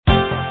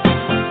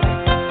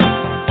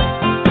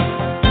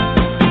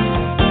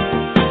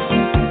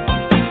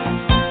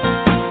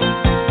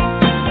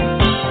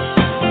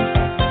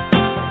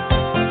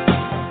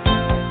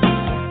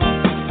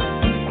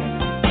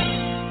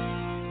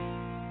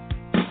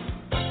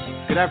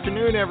Good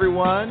afternoon,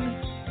 everyone.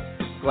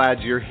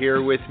 Glad you're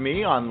here with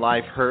me on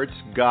Life Hurts,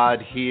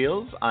 God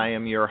Heals. I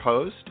am your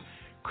host,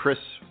 Chris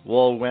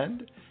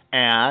Woolwind,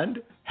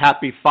 and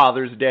happy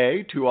Father's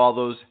Day to all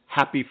those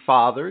happy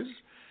fathers.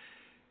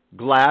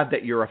 Glad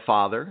that you're a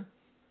father.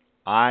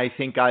 I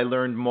think I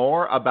learned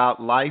more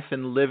about life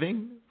and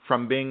living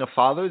from being a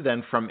father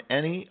than from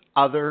any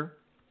other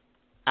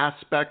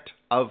aspect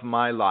of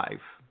my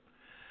life.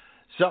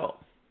 So,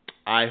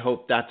 I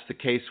hope that's the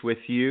case with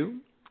you,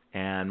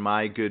 and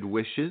my good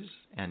wishes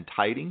and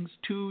tidings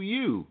to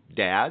you,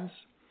 dads.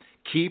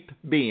 Keep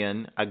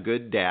being a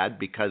good dad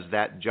because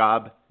that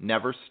job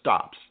never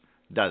stops,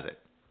 does it?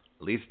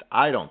 At least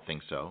I don't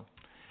think so.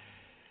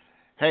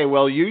 Hey,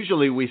 well,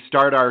 usually we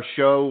start our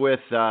show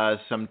with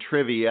some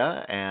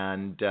trivia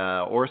and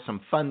or some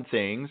fun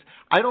things.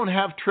 I don't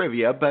have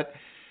trivia, but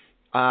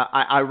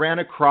I ran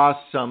across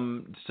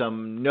some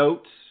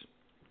notes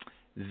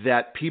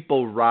that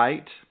people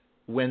write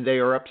when they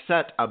are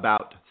upset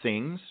about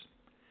things.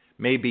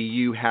 Maybe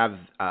you have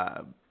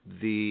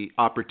the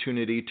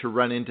opportunity to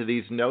run into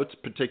these notes,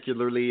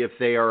 particularly if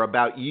they are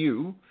about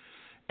you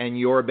and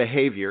your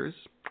behaviors.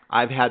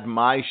 I've had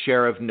my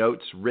share of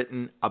notes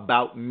written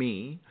about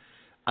me,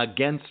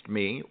 against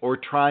me, or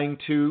trying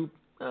to,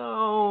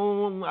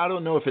 I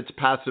don't know if it's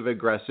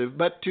passive-aggressive,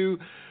 but to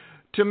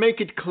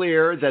make it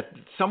clear that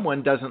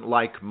someone doesn't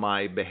like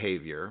my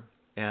behavior.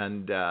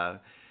 And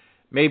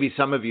maybe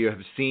some of you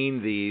have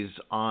seen these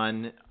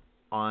on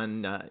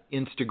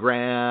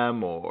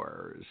Instagram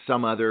or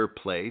some other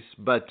place,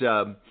 but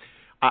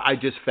I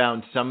just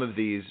found some of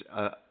these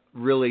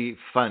really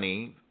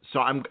funny. So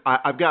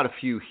I've got a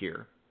few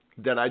here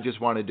that I just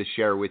wanted to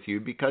share with you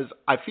because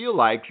I feel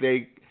like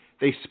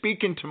they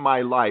speak into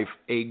my life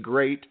a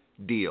great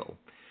deal.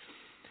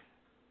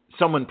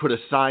 Someone put a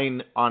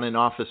sign on an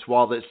office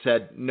wall that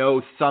said,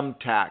 "No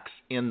thumbtacks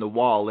in the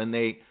wall," and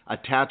they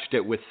attached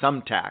it with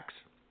thumbtacks.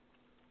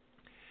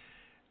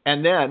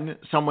 And then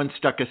someone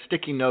stuck a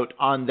sticky note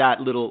on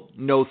that little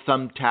 "no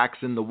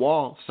thumbtacks in the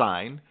wall"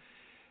 sign.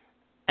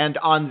 And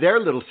on their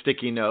little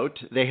sticky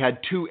note, they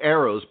had two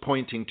arrows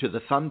pointing to the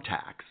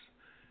thumbtacks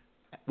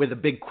with a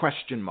big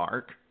question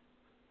mark.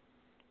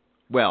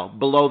 Well,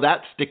 below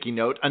that sticky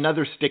note,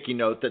 another sticky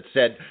note that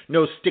said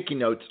 "no sticky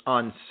notes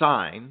on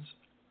signs."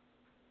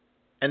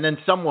 And then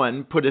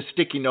someone put a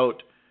sticky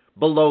note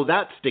below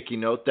that sticky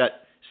note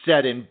that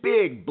said in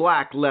big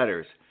black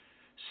letters,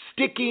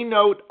 "Sticky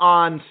note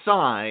on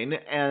sign,"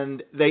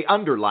 and they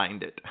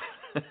underlined it.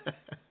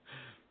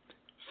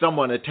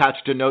 Someone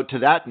attached a note to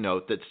that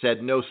note that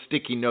said "no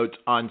sticky notes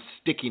on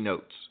sticky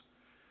notes."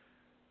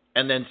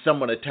 And then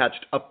someone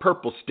attached a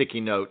purple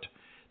sticky note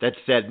that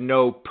said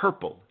 "no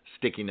purple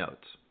sticky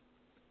notes."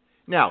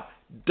 Now,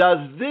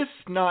 does this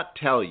not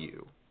tell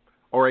you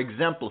or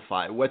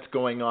exemplify what's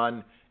going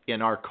on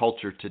in our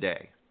culture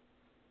today?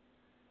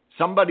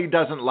 Somebody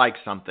doesn't like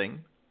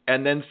something,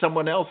 and then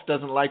someone else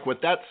doesn't like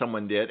what that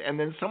someone did, and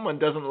then someone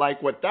doesn't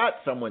like what that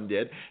someone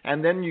did,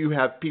 and then you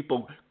have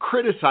people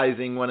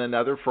criticizing one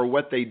another for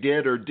what they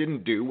did or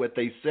didn't do, what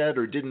they said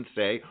or didn't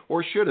say,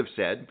 or should have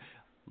said,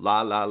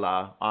 la, la,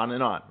 la, on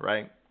and on,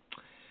 right?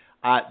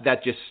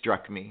 That just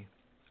struck me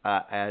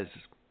as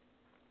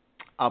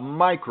a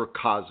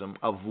microcosm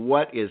of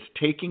what is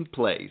taking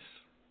place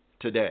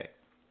today.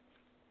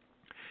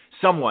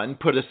 Someone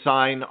put a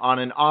sign on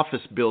an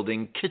office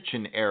building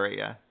kitchen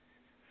area.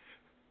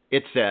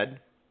 It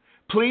said,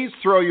 "Please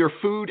throw your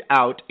food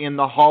out in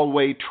the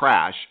hallway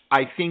trash.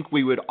 I think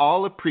we would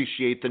all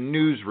appreciate the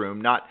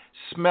newsroom not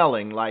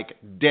smelling like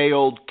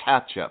day-old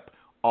ketchup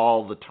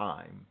all the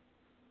time."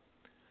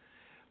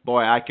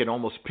 Boy, I can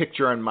almost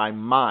picture in my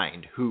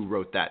mind who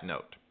wrote that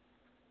note.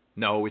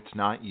 No, it's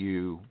not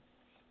you.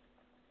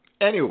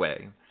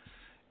 Anyway,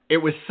 it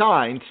was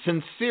signed,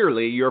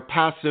 "Sincerely, your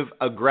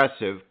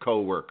passive-aggressive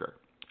coworker."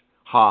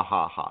 Ha,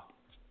 ha, ha.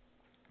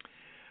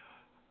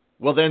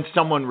 Well, then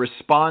someone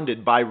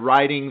responded by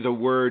writing the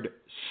word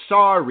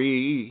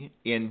 "sorry"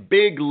 in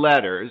big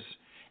letters,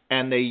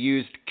 and they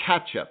used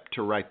ketchup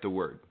to write the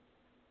word.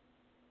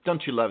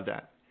 Don't you love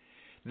that?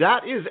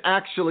 That is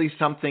actually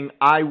something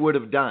I would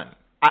have done.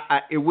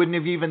 It wouldn't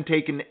have even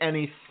taken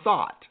any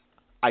thought.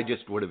 I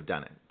just would have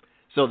done it.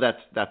 So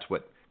that's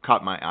what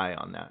caught my eye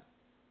on that.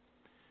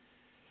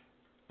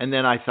 And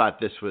then I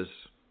thought this was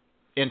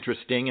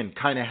interesting and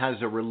kind of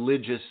has a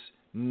religious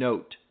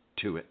note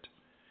to it.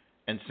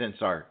 And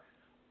since our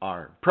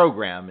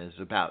program is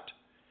about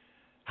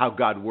how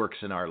God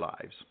works in our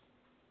lives,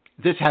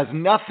 this has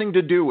nothing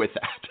to do with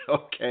that,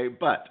 okay?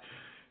 But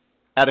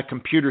at a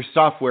computer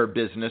software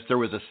business, there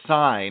was a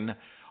sign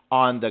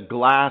on the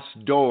glass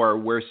door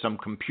where some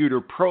computer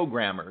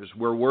programmers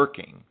were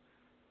working.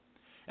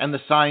 And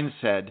the sign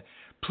said,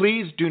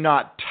 "Please do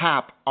not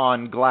tap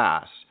on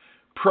glass.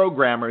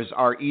 Programmers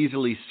are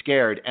easily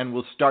scared and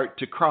will start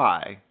to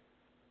cry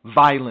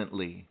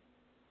violently."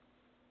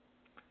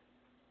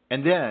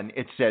 And then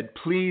it said,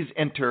 "Please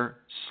enter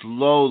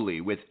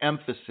slowly," with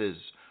emphasis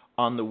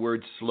on the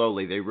word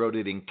slowly. They wrote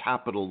it in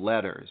capital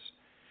letters.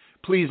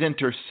 "Please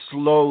enter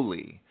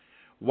slowly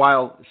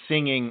while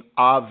singing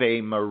Ave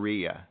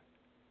Maria."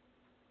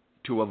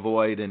 to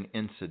avoid an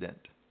incident.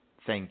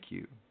 Thank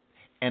you.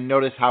 And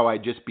notice how I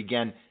just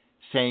began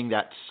saying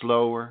that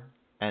slower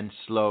and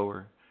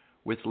slower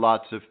with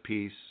lots of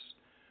peace.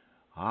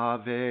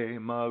 Ave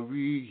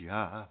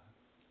Maria.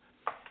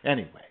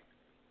 Anyway,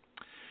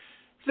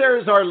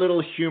 there's our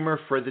little humor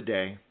for the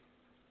day.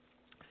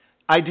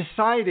 I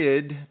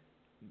decided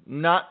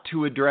not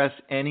to address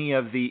any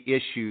of the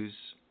issues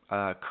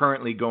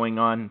currently going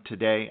on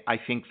today. I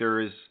think there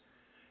is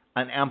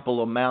an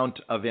ample amount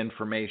of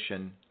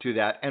information to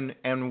that.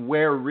 And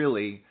where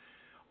really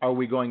are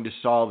we going to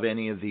solve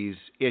any of these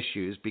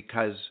issues?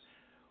 Because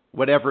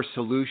whatever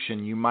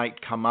solution you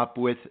might come up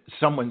with,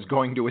 someone's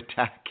going to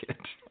attack it.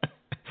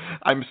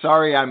 I'm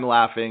sorry I'm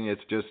laughing.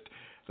 It's just,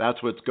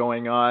 that's what's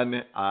going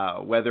on,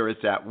 whether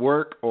it's at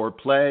work or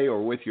play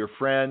or with your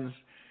friends.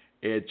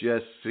 It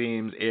just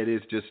seems it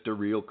is just a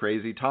real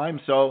crazy time.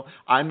 So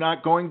I'm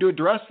not going to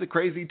address the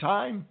crazy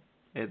time.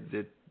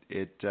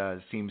 It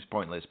seems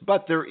pointless.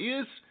 But there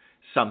is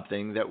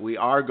something that we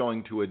are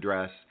going to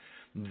address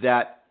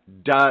that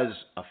does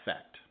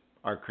affect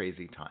our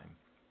crazy time.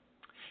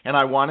 And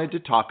I wanted to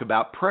talk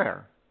about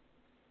prayer.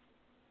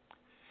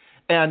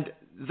 And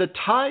the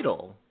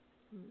title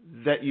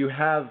that you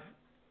have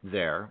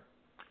there,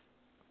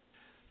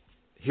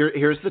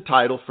 here's the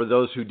title for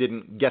those who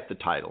didn't get the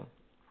title.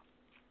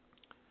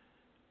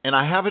 And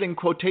I have it in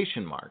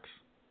quotation marks.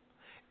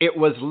 It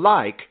was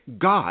like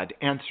God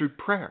answered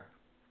prayer,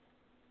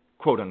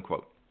 quote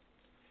unquote.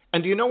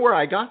 And do you know where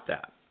I got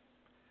that?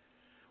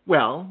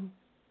 Well,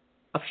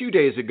 a few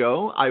days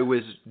ago, I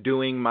was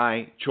doing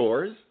my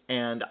chores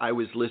and I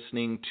was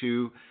listening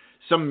to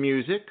some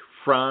music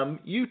from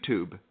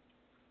YouTube.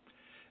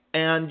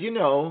 And you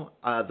know,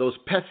 those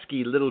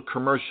pesky little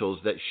commercials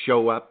that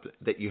show up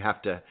that you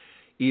have to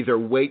either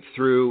wait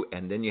through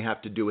and then you have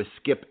to do a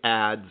skip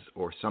ads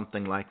or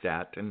something like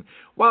that. And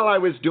while I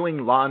was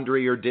doing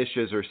laundry or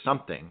dishes or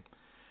something,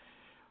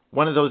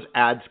 one of those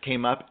ads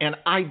came up, and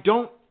I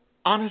don't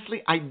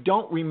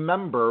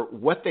remember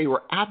what they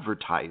were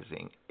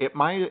advertising. It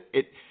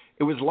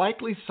was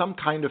likely some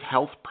kind of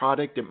health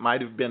product. It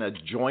might have been a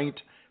joint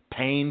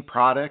pain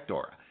product,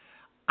 or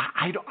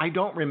I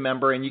don't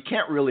remember, and you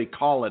can't really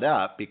call it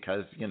up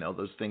because, you know,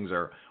 those things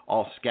are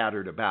all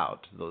scattered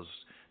about,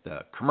 the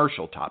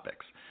commercial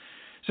topics.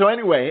 So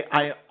anyway,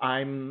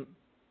 I'm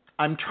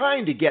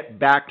trying to get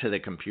back to the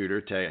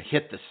computer to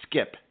hit the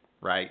skip,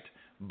 right?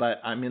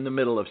 But I'm in the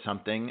middle of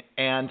something,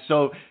 and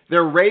so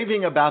they're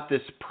raving about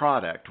this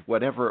product,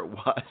 whatever it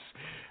was.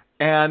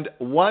 And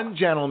one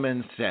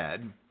gentleman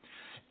said,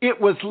 it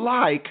was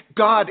like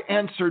God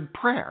answered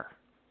prayer.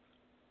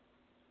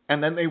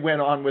 And then they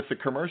went on with the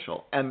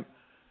commercial. And,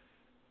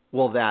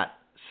 well, that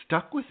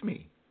stuck with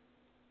me.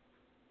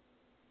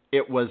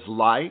 It was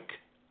like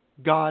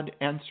God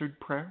answered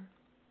prayer.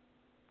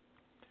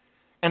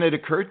 And it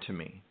occurred to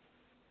me,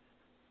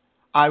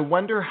 I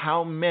wonder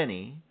how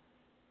many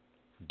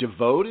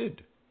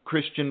devoted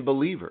Christian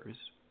believers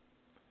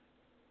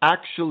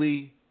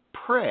actually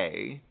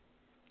pray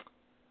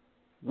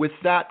with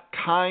that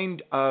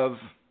kind of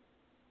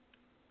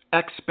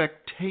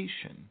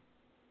expectation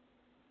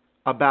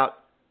about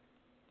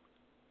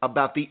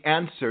the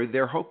answer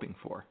they're hoping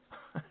for.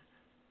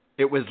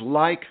 It was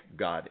like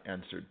God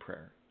answered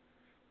prayer.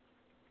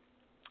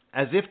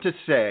 As if to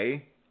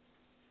say,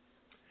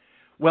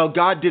 well,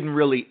 God didn't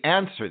really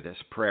answer this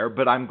prayer,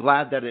 but I'm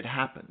glad that it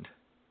happened.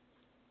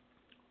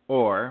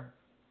 Or,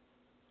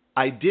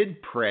 I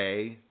did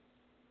pray,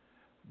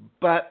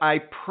 but I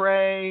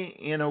pray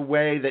in a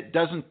way that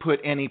doesn't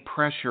put any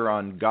pressure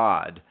on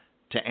God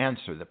to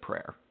answer the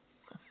prayer.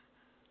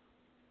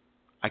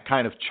 I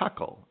kind of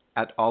chuckle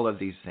at all of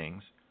these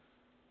things.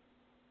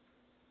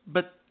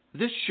 But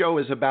this show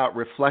is about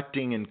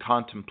reflecting and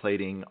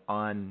contemplating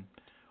on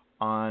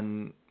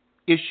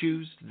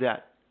issues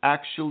that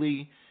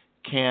actually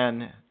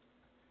can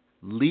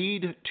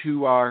lead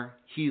to our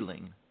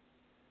healing,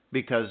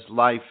 because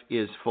life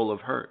is full of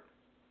hurt.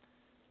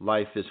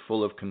 Life is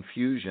full of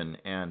confusion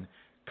and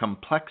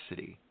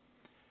complexity.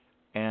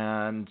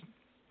 And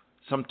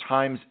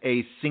sometimes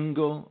a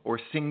single or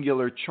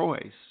singular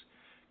choice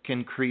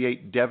can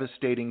create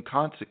devastating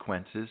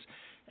consequences.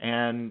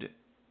 And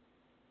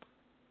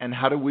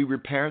how do we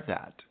repair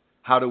that?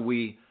 How do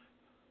we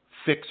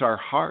fix our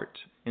heart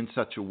in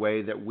such a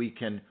way that we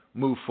can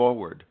move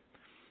forward?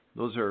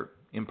 Those are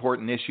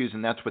important issues,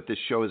 and that's what this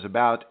show is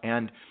about.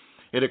 And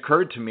it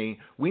occurred to me,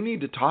 we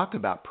need to talk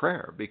about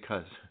prayer,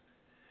 because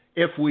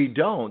if we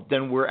don't,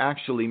 then we're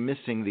actually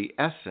missing the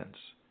essence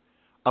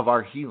of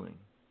our healing.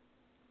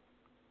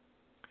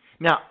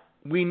 Now,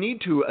 we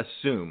need to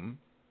assume,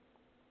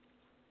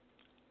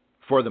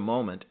 for the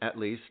moment at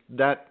least,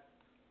 that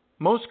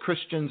most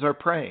Christians are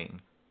praying.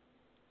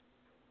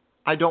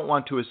 I don't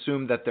want to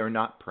assume that they're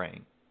not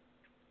praying.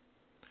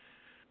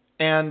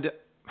 And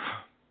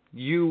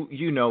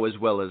you know as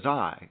well as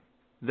I,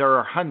 there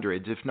are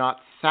hundreds, if not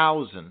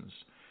thousands,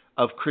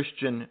 of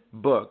Christian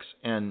books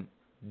and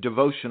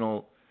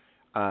devotional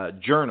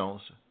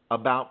journals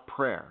about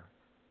prayer,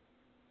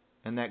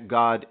 and that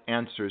God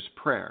answers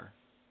prayer.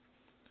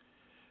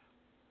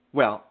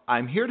 Well,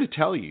 I'm here to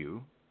tell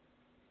you,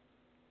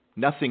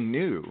 nothing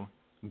new.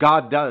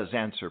 God does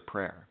answer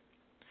prayer.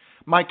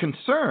 My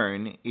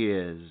concern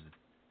is,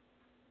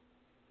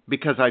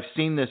 because I've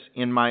seen this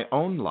in my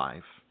own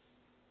life,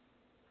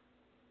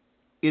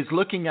 is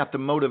looking at the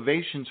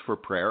motivations for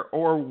prayer,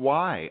 or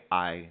why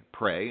I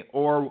pray,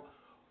 or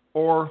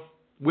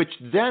which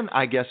then,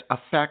 I guess,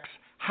 affects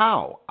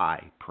how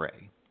I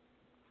pray.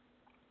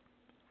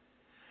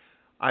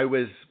 I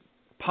was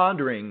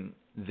pondering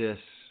this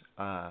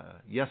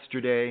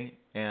yesterday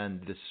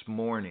and this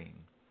morning,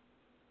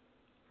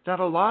 that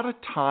a lot of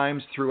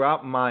times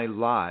throughout my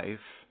life,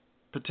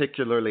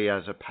 particularly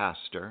as a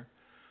pastor,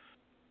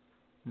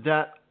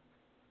 that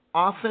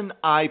often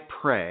I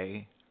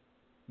pray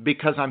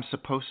because I'm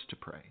supposed to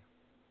pray.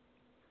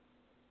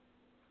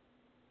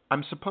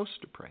 I'm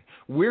supposed to pray.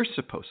 We're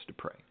supposed to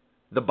pray.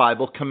 The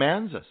Bible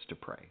commands us to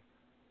pray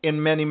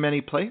in many,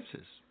 many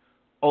places,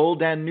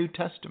 Old and New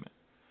Testament.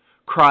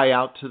 Cry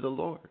out to the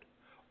Lord,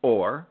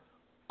 or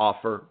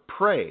offer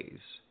praise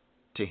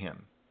to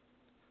Him,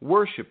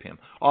 worship Him.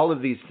 All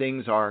of these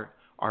things are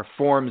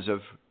forms of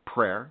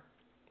prayer.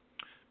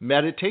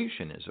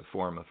 Meditation is a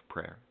form of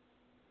prayer.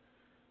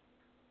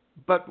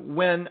 But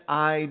when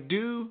I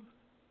do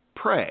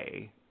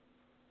pray,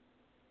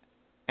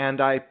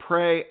 and I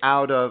pray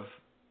out of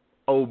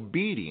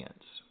obedience,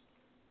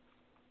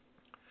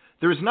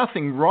 there is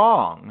nothing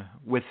wrong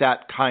with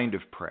that kind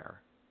of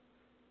prayer.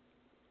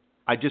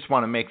 I just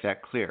want to make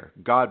that clear.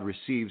 God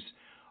receives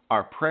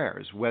our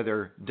prayers,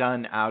 whether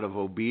done out of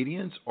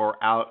obedience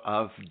or out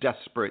of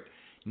desperate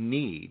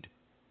need.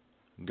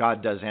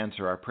 God does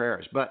answer our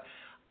prayers. But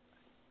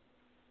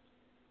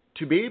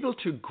to be able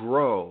to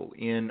grow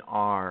in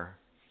our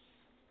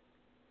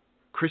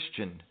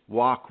Christian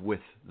walk with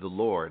the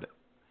Lord,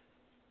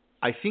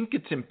 I think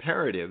it's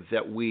imperative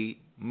that we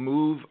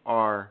move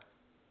our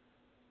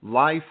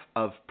life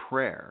of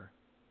prayer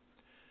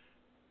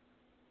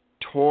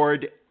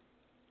toward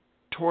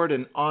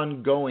an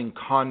ongoing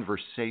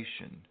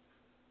conversation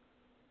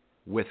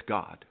with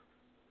God.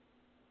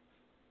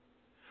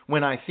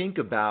 When I think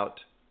about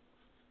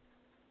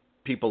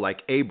people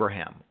like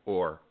Abraham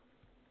or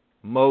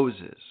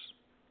Moses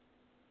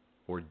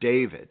or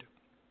David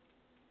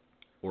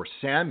or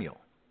Samuel,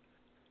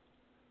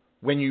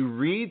 when you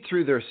read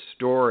through their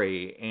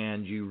story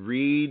and you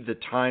read the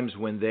times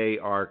when they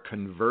are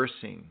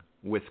conversing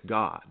with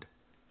God,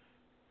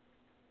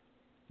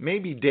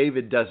 maybe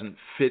David doesn't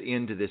fit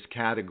into this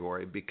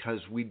category because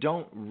we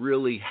don't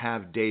really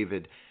have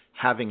David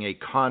having a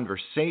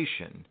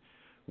conversation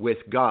with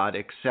God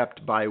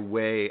except by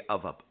way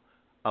of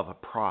a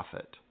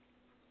prophet.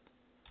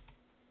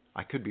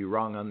 I could be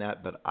wrong on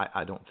that, but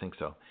I don't think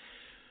so.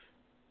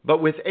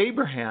 But with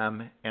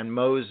Abraham and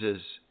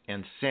Moses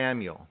and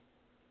Samuel,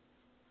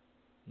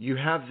 you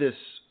have this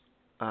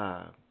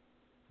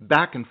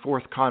back and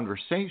forth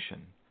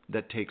conversation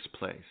that takes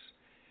place.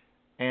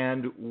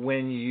 And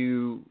when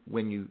you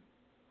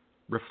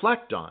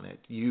reflect on it,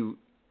 you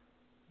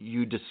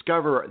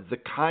discover the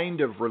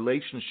kind of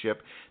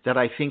relationship that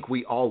I think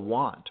we all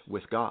want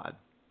with God.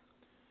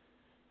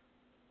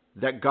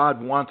 That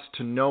God wants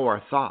to know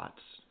our thoughts,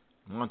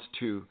 wants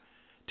to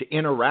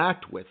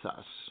interact with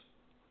us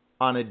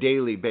on a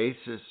daily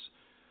basis,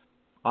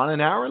 on an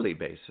hourly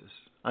basis.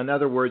 In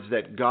other words,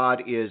 that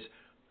God is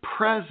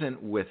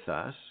present with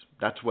us.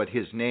 That's what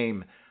His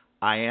name,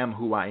 I am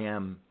who I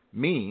am,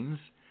 means.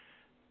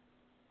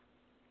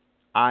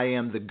 I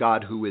am the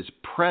God who is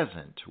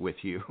present with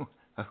you,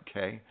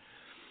 okay?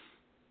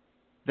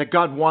 That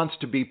God wants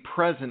to be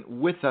present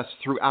with us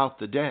throughout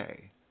the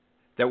day,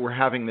 that we're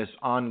having this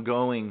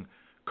ongoing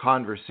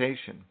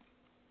conversation.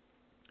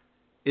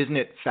 Isn't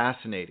it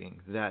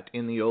fascinating that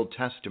in the Old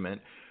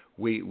Testament,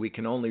 we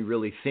can only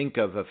really think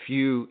of a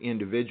few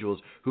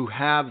individuals who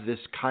have this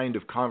kind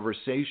of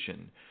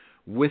conversation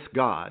with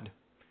God.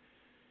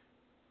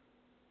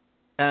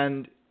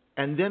 And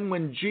then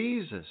when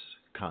Jesus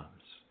comes,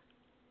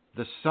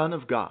 the Son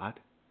of God,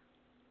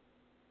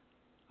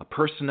 a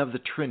person of the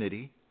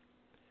Trinity,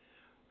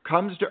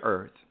 comes to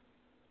earth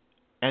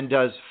and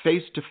does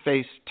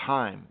face-to-face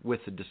time with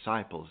the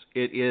disciples.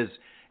 It is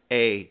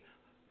a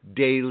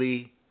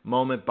daily,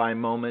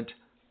 moment-by-moment,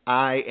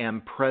 I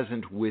am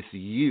present with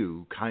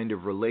you kind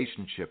of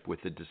relationship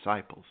with the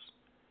disciples.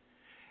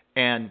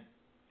 And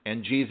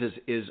Jesus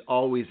is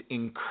always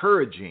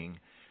encouraging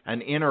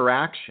an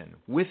interaction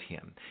with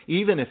him,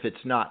 even if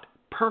it's not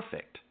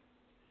perfect.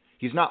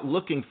 He's not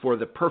looking for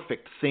the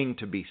perfect thing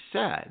to be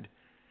said.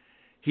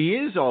 He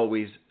is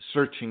always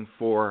searching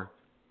for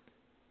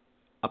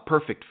a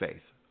perfect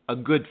faith, a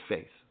good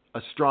faith,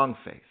 a strong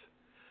faith,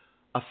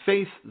 a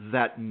faith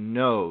that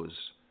knows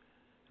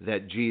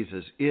that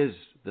Jesus is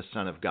the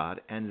Son of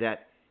God and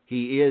that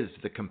He is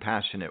the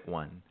compassionate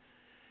one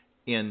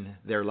in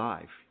their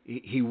life.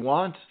 He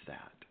wants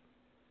that.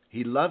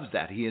 He loves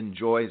that. He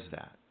enjoys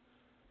that.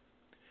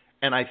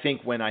 And I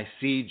think when I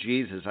see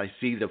Jesus, I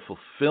see the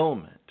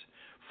fulfillment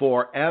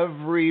for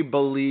every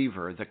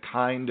believer, the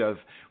kind of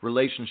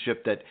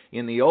relationship that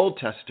in the Old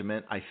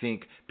Testament, I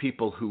think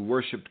people who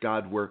worshiped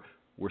God were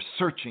we're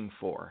searching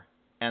for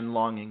and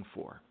longing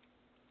for.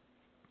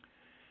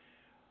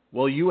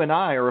 Well, you and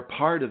I are a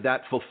part of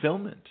that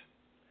fulfillment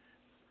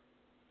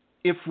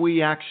if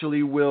we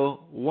actually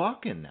will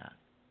walk in that.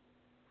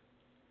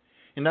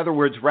 In other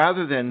words,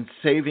 rather than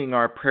saving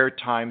our prayer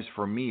times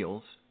for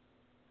meals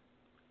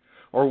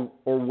or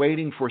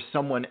waiting for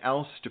someone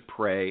else to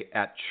pray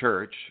at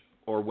church,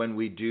 or when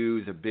we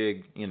do the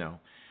big,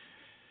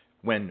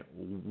 when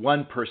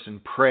one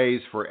person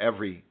prays for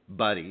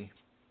everybody,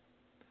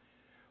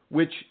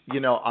 which,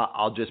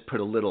 I'll just put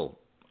a little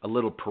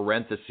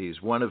parentheses.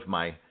 One of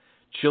my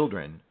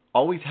children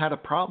always had a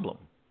problem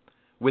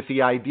with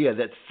the idea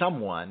that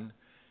someone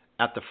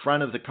at the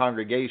front of the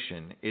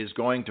congregation is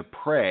going to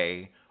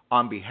pray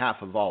on behalf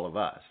of all of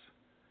us.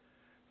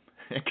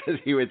 Because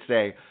he would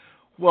say,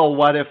 well,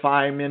 what if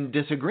I'm in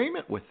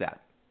disagreement with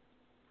that?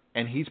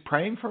 And he's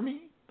praying for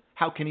me?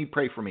 How can he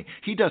pray for me?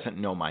 He doesn't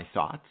know my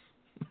thoughts.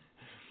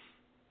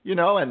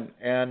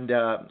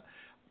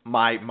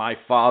 My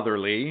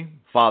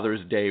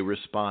Father's Day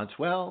response,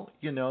 well,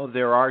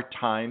 there are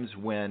times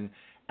when,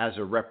 as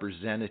a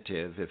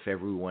representative, if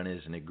everyone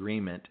is in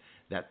agreement,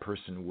 that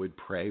person would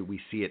pray. We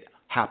see it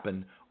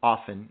happen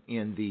often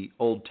in the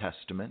Old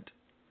Testament,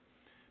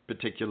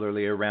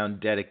 particularly around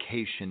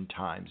dedication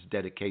times,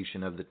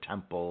 dedication of the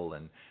temple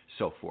and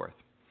so forth.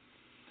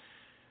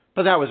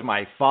 But that was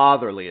my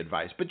fatherly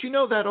advice. But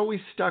that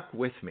always stuck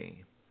with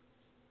me.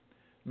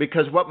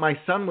 Because what my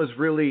son was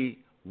really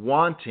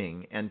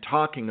wanting and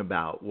talking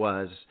about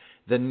was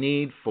the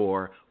need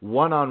for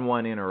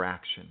one-on-one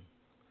interaction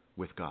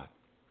with God.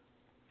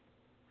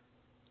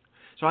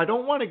 So I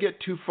don't want to get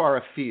too far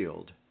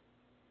afield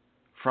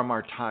from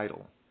our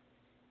title.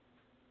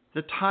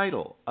 The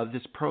title of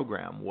this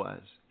program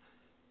was,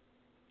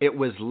 It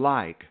Was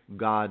Like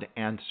God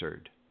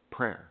Answered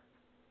Prayer.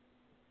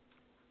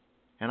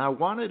 And I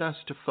wanted us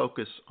to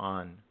focus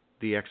on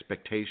the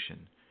expectation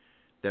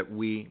that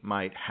we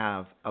might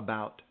have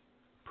about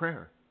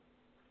prayer.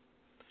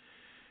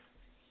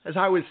 As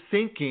I was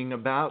thinking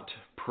about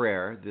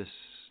prayer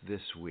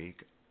this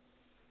week,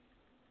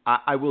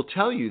 I will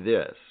tell you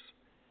this.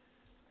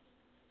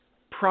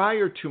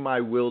 Prior to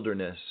my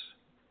wilderness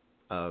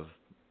of,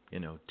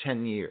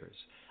 10 years,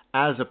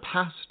 as a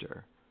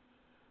pastor,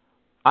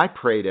 I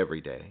prayed every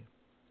day.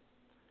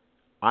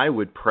 I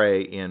would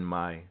pray in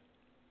my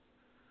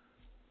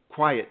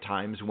quiet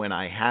times when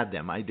I had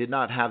them. I did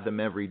not have them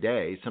every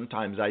day.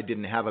 Sometimes I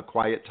didn't have a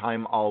quiet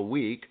time all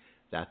week.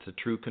 That's a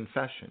true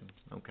confession,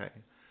 okay?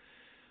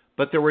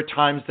 But there were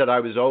times that I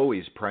was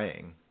always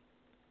praying,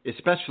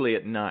 especially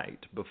at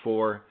night.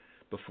 Before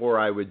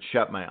I would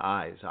shut my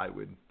eyes, I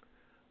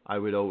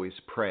would always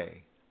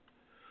pray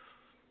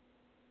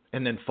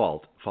and then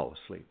fall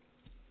asleep.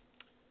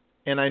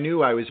 And I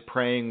knew I was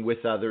praying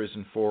with others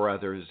and for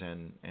others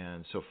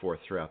and so forth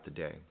throughout the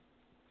day.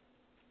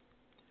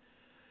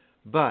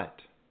 But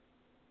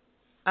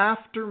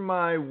after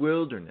my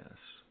wilderness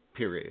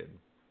period,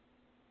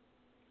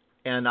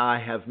 and I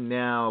have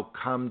now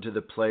come to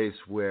the place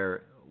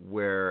where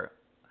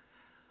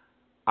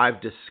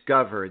I've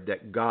discovered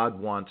that God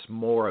wants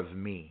more of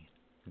me.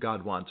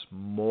 God wants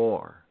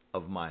more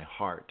of my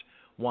heart,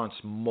 wants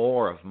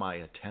more of my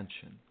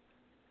attention.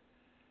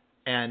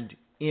 And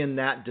in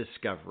that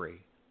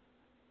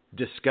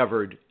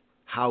discovered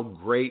how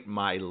great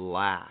my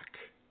lack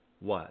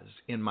was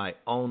in my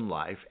own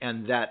life,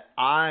 and that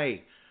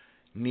I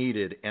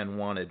needed and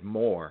wanted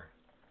more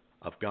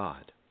of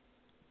God.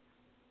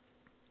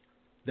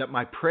 That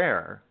my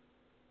prayer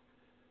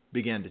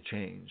began to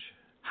change.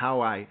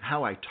 How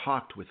I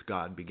talked with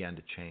God began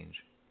to change.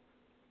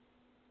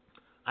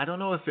 I don't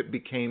know if it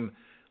became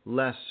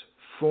less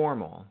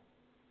formal,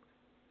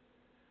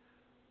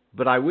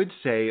 but I would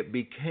say it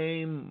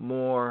became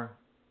more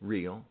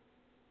real.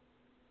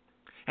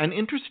 And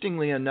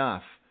interestingly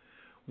enough,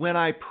 when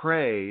I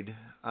prayed,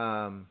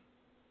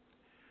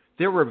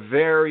 there were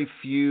very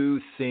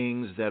few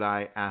things that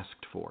I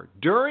asked for.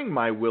 During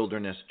my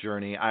wilderness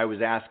journey, I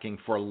was asking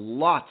for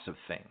lots of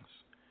things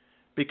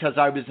because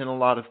I was in a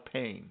lot of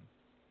pain.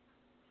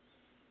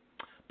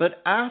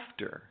 But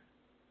after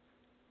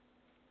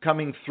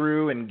coming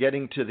through and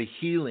getting to the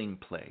healing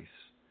place,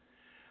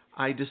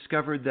 I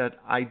discovered that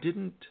I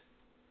didn't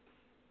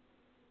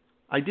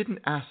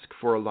ask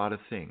for a lot of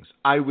things.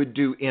 I would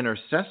do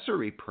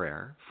intercessory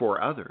prayer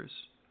for others.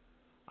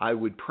 I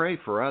would pray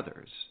for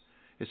others,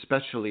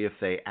 especially if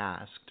they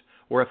asked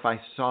or if I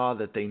saw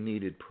that they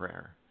needed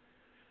prayer.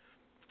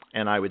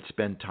 And I would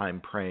spend time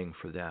praying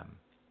for them.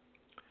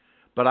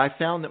 But I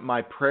found that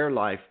my prayer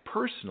life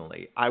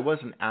personally, I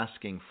wasn't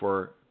asking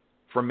for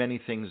many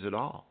things at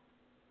all.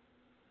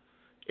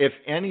 If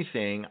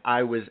anything,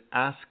 I was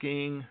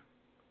asking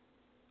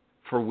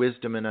for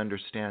wisdom and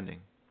understanding.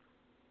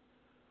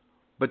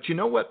 But you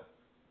know what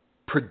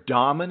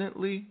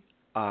predominantly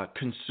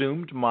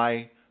consumed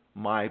my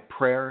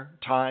prayer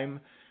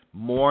time,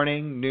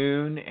 morning,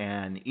 noon,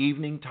 and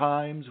evening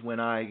times when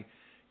I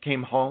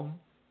came home?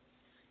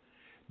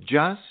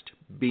 Just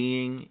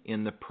being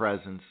in the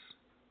presence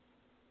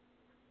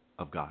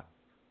of God.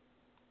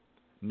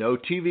 No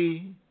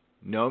TV,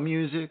 no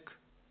music,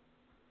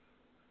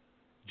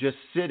 just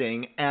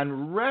sitting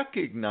and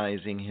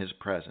recognizing His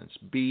presence,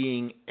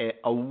 being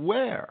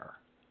aware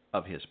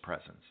of His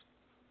presence.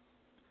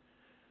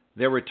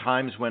 There were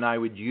times when I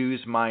would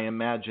use my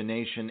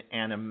imagination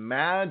and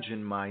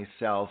imagine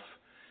myself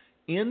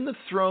in the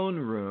throne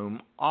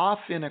room, off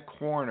in a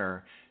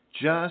corner,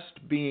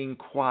 just being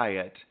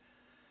quiet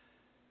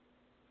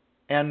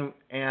and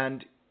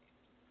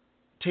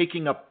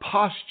taking a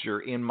posture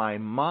in my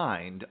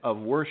mind of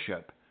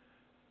worship,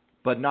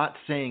 but not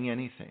saying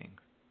anything.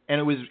 And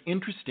it was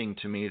interesting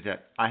to me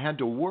that I had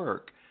to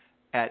work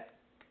at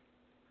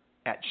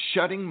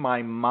shutting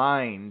my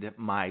mind,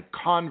 my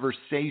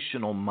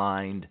conversational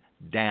mind,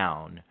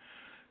 down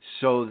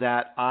so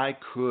that I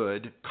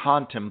could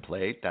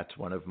contemplate, that's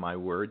one of my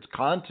words,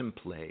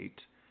 contemplate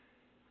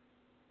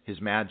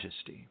His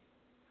majesty.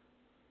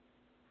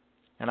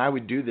 And I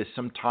would do this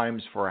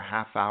sometimes for a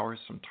half hour,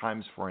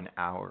 sometimes for an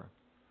hour.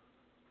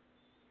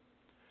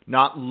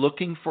 Not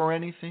looking for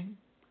anything,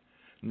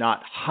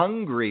 not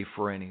hungry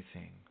for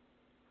anything,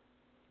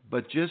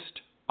 but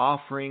just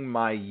offering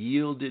my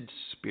yielded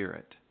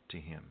spirit to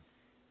Him.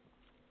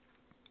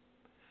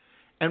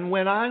 And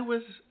when I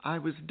was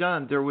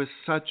done, there was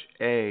such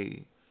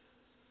a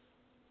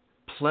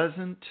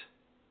pleasant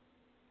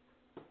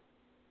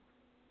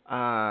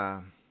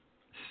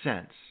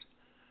sense.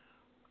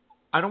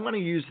 I don't want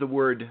to use the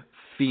word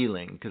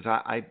feeling because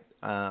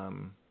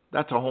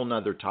that's a whole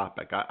nother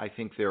topic. I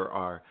think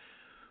there's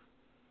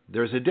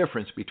a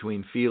difference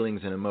between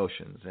feelings and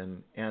emotions,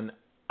 and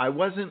I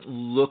wasn't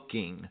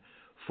looking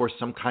for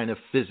some kind of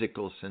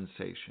physical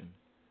sensation,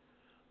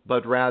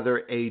 but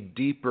rather a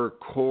deeper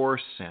core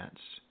sense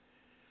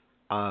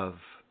of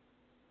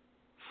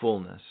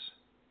fullness,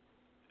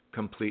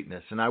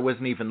 completeness. And I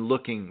wasn't even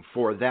looking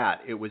for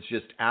that. It was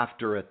just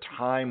after a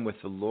time with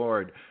the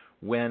Lord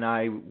when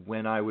I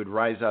would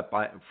rise up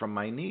from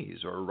my knees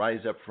or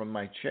rise up from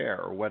my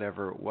chair or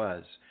whatever it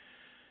was.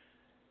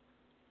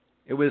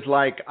 It was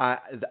like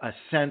a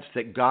sense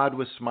that God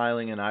was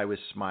smiling and I was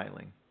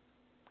smiling,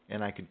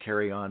 and I could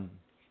carry on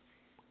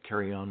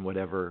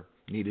whatever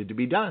needed to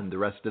be done the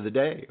rest of the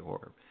day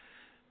or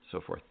so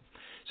forth.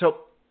 So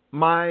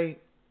my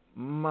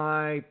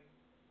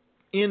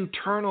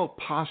internal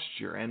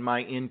posture and my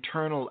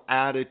internal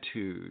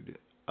attitude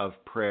of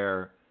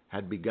prayer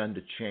had begun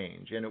to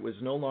change, and it was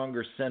no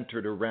longer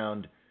centered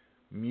around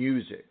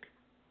music.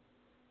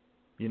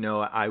 You know,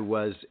 I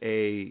was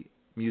a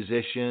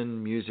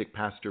musician, music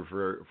pastor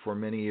for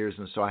many years,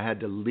 and so I had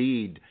to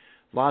lead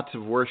lots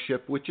of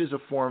worship, which is a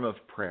form of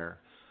prayer.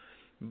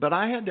 But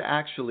I had to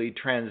actually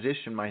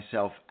transition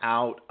myself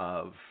out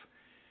of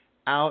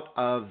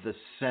the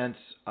sense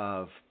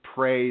of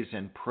praise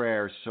and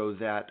prayer so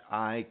that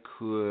I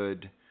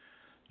could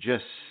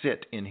just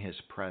sit in His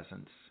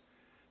presence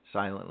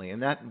silently.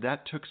 And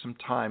that took some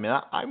time.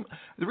 And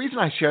the reason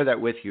I share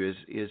that with you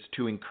is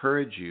to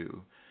encourage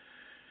you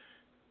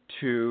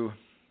to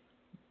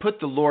put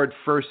the Lord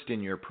first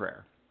in your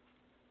prayer.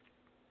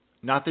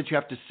 Not that you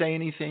have to say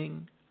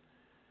anything,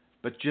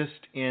 but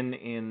just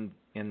in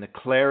the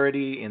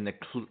clarity, in the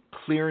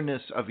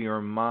clearness of your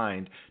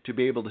mind, to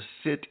be able to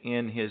sit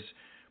in His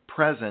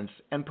presence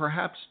and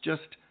perhaps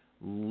just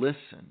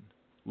listen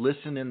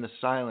in the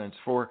silence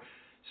for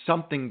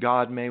something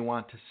God may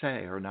want to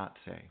say or not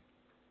say.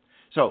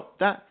 So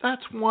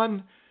that's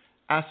one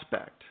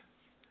aspect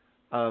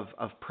of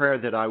prayer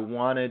that I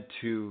wanted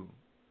to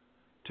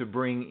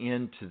bring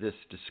into this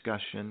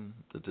discussion,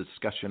 the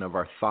discussion of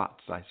our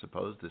thoughts, I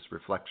suppose, this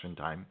reflection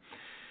time.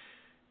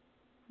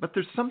 But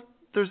there's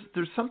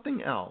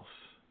something else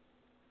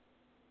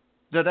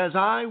that as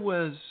I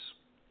was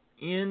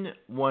in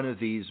one of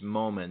these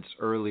moments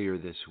earlier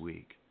this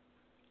week,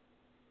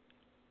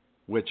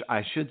 which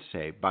I should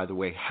say, by the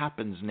way,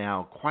 happens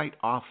now quite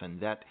often,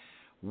 that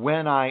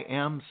when I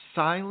am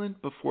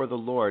silent before the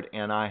Lord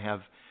and I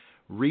have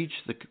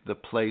reached the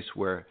place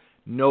where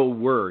no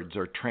words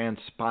are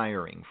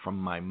transpiring from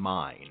my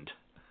mind,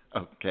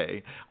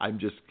 okay? I'm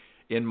just,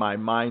 in my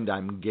mind,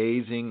 I'm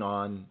gazing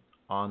on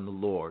the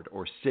Lord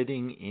or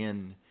sitting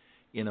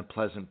in a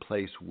pleasant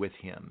place with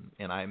Him.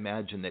 And I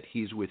imagine that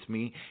He's with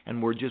me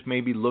and we're just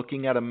maybe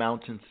looking at a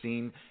mountain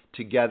scene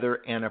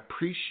together and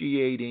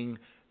appreciating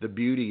the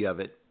beauty of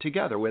it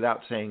together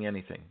without saying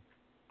anything.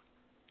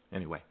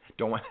 Anyway,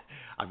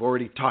 I've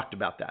already talked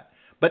about that.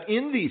 But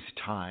in these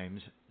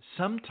times,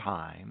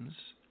 sometimes,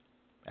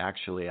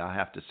 actually I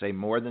have to say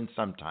more than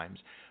sometimes,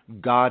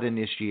 God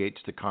initiates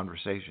the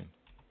conversation.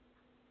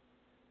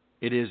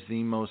 It is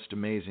the most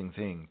amazing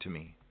thing to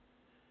me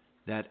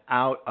that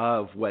out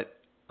of what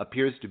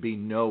appears to be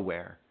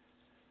nowhere,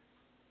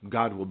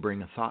 God will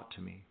bring a thought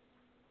to me.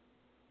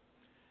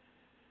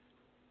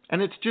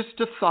 And it's just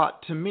a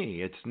thought to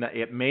me.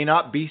 It may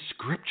not be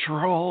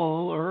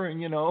scriptural or,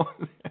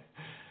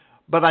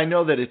 but I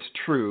know that it's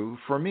true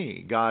for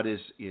me. God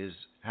is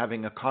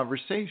having a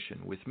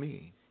conversation with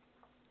me.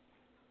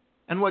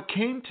 And what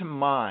came to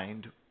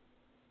mind,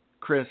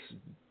 Chris,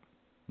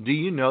 do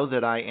you know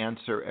that I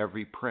answer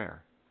every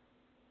prayer?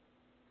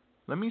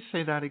 Let me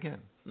say that again.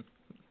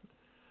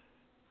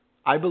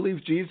 I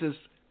believe Jesus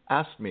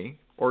asked me,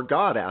 or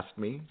God asked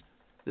me,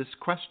 this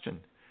question.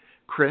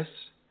 Chris,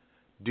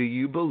 do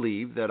you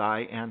believe that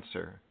I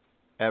answer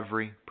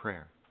every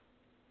prayer?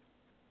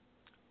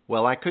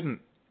 Well, I couldn't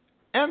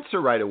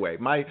answer right away.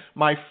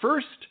 My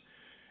first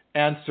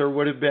answer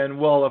would have been,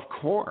 well, of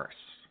course.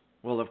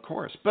 Well, of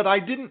course. But I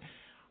didn't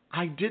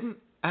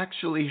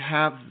actually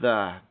have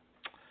the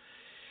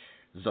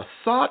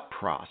thought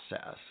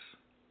process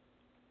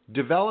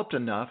developed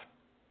enough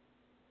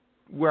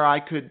where I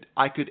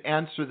could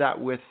answer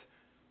that with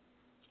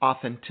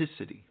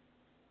authenticity,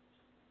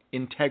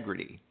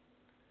 integrity.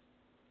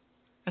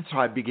 And so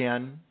I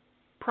began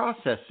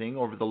processing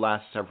over the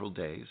last several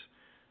days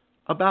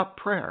about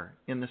prayer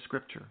in the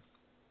Scripture.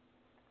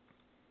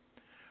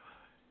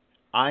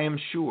 I am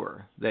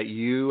sure that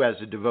you, as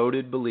a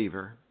devoted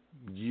believer,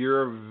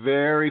 you're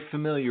very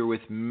familiar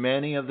with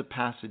many of the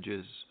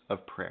passages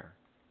of prayer,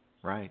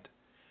 right?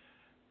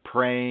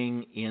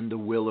 Praying in the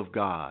will of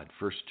God,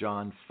 1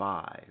 John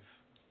 5,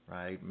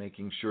 right?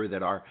 Making sure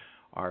that our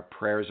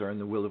prayers are in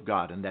the will of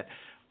God and that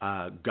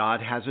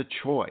God has a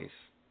choice.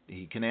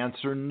 He can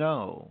answer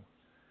no.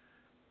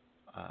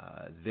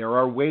 There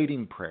are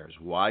waiting prayers.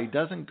 Why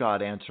doesn't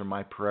God answer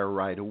my prayer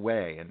right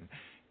away?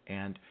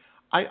 And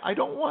I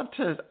don't want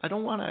to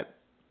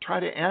try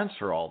to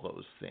answer all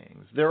those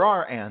things. There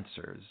are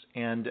answers,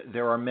 and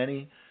there are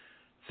many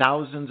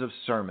thousands of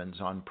sermons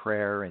on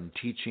prayer and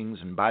teachings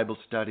and Bible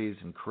studies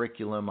and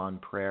curriculum on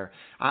prayer.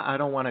 I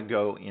don't want to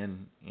go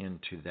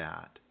into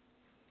that.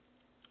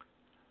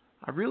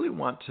 I really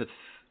want to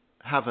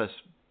have us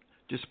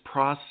just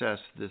process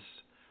this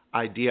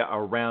idea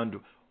around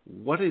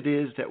what it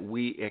is that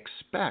we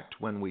expect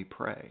when we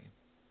pray.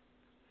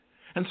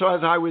 And so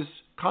as I was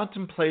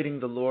contemplating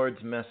the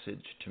Lord's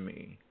message to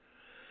me,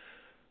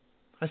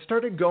 I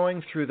started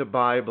going through the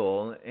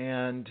Bible,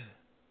 and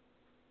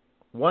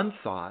one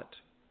thought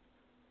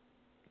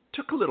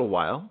took a little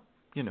while,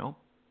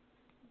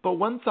 but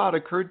one thought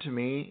occurred to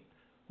me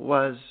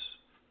was,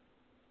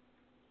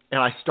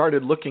 and I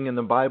started looking in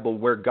the Bible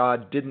where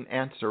God didn't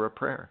answer a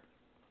prayer.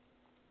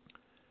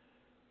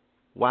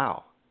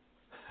 Wow.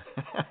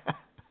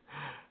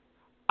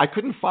 I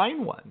couldn't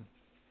find one.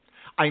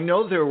 I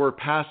know there were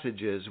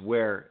passages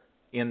where,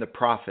 in the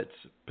prophets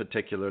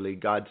particularly,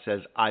 God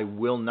says, I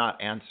will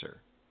not answer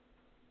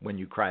when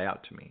you cry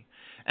out to me.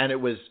 And it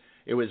was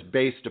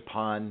based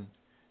upon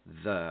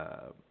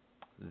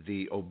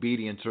the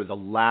obedience or the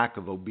lack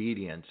of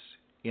obedience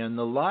in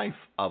the life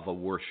of a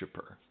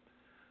worshiper,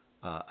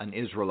 an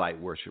Israelite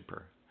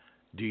worshiper.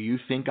 Do you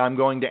think I'm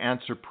going to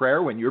answer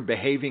prayer when you're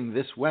behaving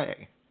this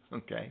way?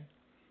 Okay.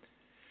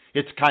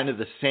 It's kind of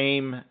the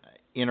same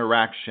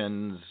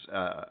interactions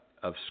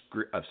of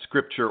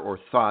Scripture or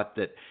thought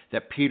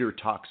that Peter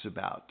talks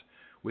about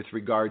with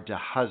regard to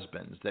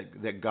husbands,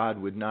 that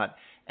God would not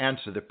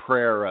answer the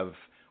prayer of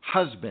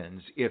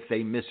husbands if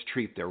they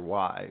mistreat their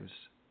wives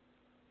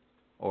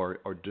or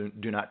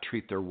do not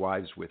treat their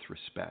wives with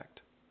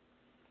respect.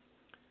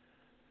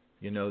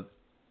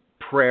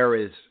 Prayer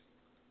is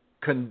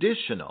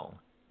conditional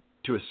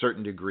to a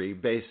certain degree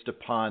based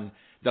upon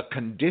the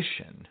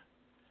condition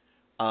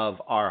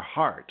of our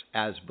heart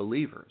as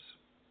believers.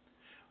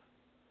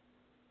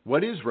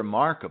 What is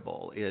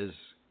remarkable is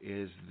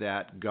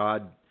that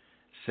God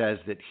says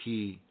that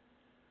He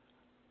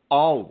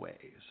always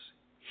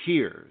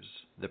hears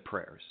the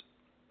prayers.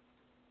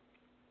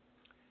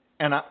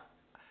 And,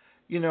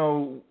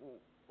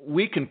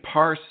 we can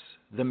parse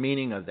the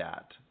meaning of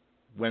that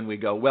when we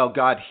go, well,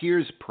 God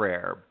hears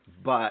prayer,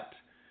 but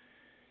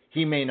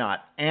He may not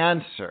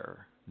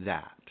answer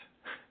that.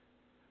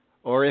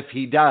 Or if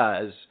He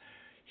does,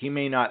 He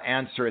may not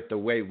answer it the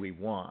way we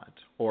want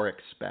or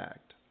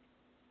expect.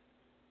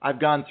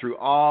 I've gone through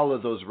all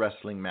of those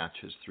wrestling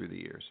matches through the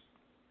years.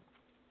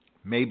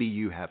 Maybe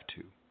you have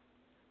too.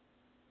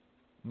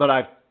 But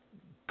I've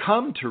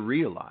come to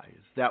realize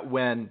that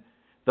when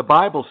the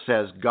Bible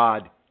says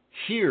God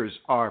hears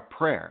our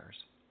prayers,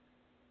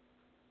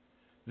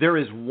 there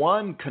is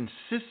one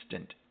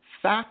consistent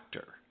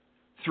factor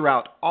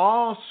throughout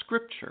all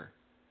Scripture,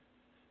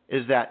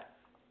 is that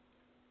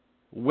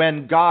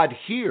when God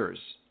hears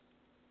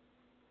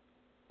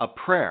a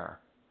prayer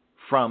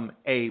from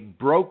a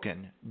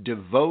broken,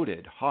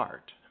 devoted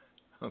heart,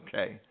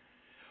 okay,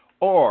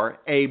 or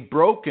a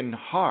broken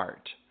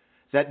heart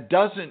that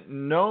doesn't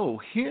know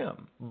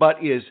Him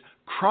but is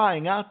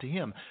crying out to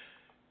Him,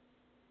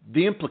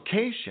 the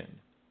implication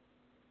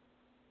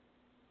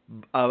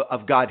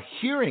of God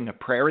hearing a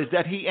prayer is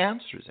that He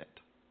answers it.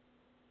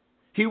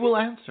 He will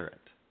answer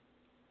it.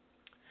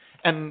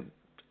 And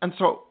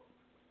so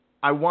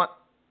I want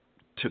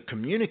to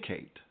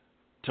communicate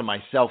to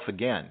myself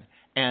again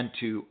and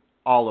to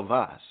all of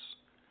us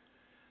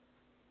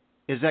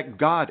is that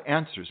God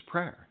answers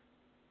prayer.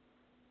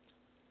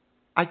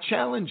 I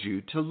challenge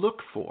you to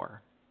look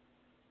for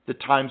the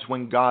times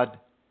when God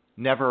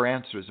never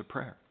answers a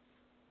prayer.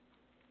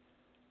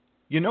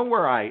 You know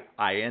where I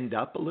end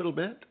up a little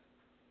bit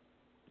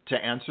to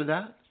answer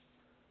that?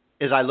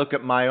 Is I look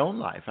at my own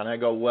life and I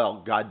go,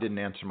 well, God didn't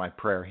answer my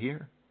prayer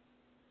here.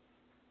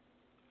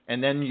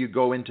 And then you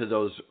go into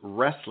those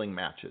wrestling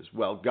matches.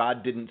 Well,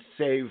 God didn't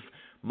save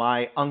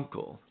my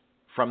uncle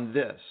from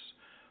this,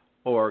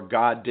 or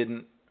God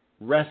didn't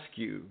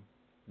rescue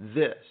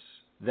this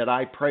that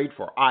I prayed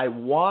for. I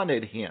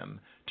wanted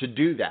him to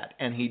do that,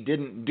 and he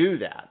didn't do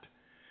that.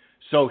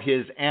 So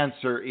his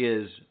answer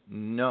is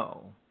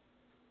no.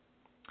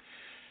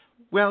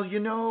 Well,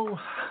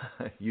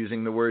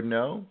 using the word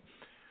no,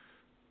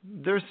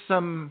 there's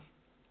some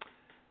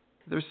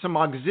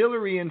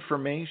auxiliary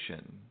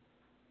information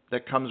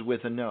that comes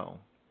with a no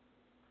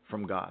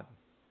from God.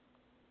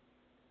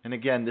 And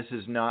again, this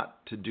is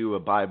not to do a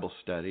Bible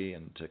study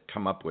and to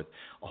come up with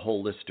a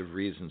whole list of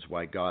reasons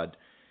why God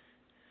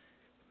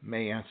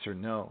may answer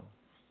no.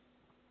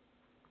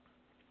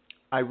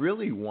 I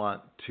really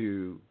want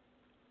to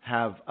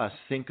have us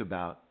think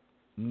about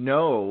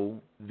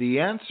no. The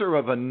answer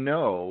of a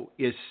no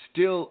is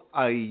still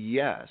a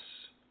yes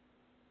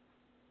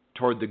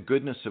toward the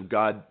goodness of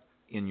God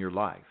in your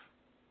life.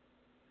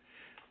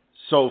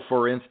 So,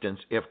 for instance,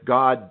 if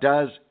God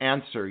does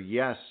answer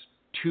yes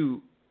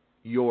to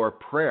your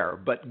prayer,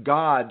 but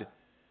God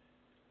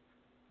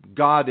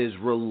is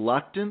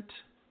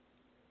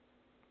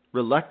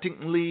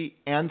reluctantly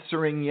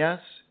answering yes,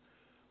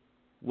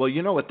 well,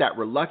 you know what that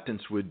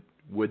reluctance would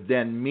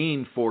then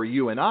mean for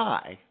you and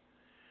I,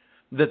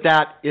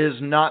 that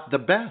is not the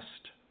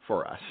best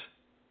for us.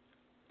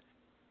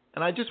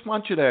 And I just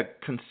want you to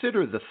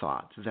consider the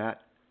thought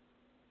that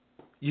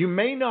you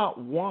may not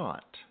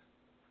want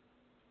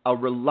a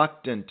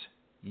reluctant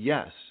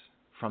yes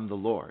from the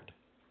Lord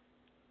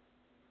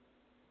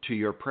to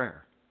your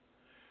prayer.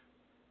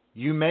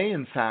 You may,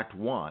 in fact,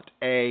 want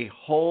a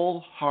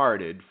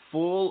wholehearted,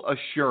 full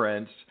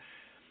assurance,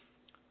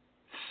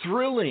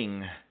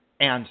 thrilling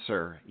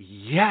answer.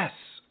 Yes,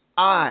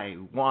 I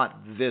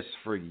want this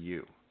for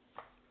you.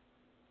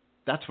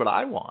 That's what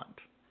I want.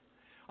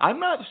 I'm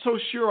not so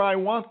sure I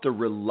want the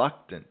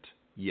reluctant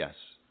yes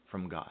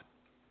from God,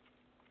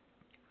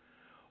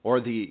 or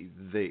the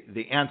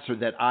answer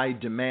that I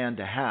demand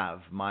to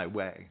have my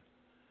way.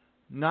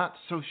 Not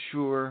so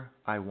sure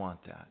I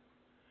want that.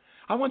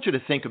 I want you to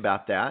think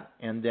about that,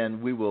 and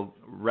then we will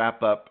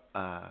wrap up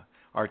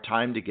our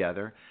time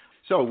together.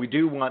 So we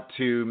do want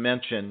to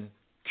mention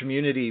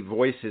Community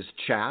Voices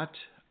Chat,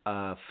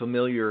 a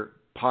familiar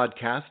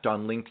podcast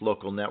on Linked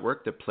Local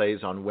Network that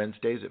plays on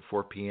Wednesdays at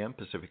 4 p.m.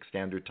 Pacific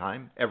Standard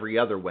Time, every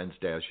other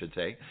Wednesday, I should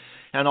say.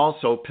 And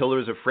also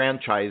Pillars of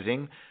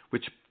Franchising,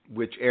 which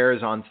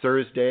airs on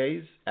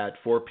Thursdays at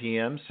 4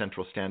 p.m.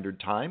 Central Standard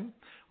Time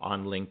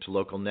on Linked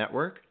Local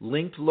Network.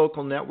 Linked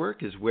Local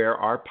Network is where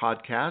our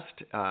podcast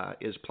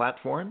is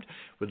platformed.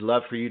 Would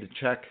love for you to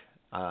check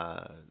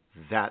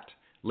that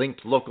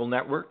Linked Local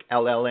Network,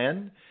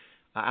 LLN,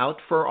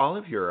 out for all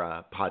of your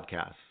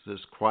podcasts.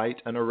 There's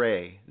quite an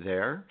array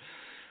there.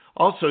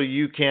 Also,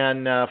 you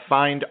can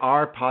find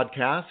our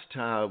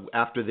podcast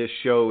after this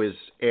show is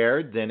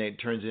aired. Then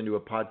it turns into a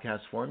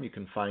podcast form. You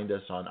can find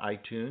us on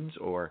iTunes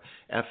or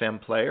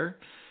FM Player.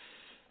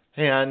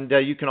 And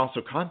you can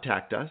also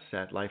contact us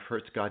at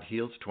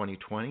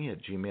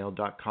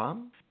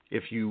lifehurtsgodheals2020@gmail.com.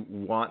 If you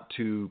want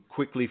to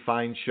quickly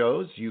find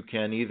shows, you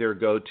can either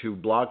go to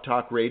Blog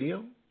Talk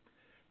Radio,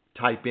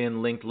 type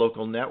in Linked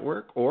Local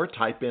Network, or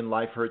type in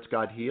Life Hurts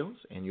God Heals,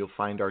 and you'll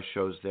find our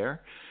shows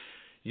there.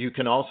 You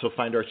can also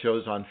find our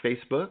shows on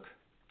Facebook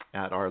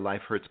at our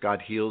Life Hurts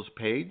God Heals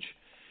page,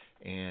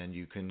 and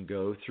you can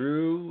go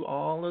through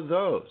all of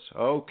those.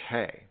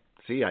 Okay.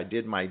 See, I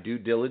did my due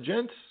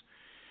diligence.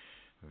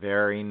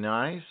 Very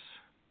nice.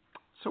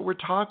 So we're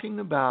talking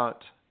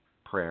about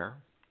prayer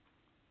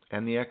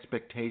and the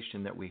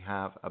expectation that we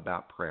have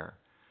about prayer.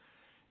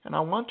 And I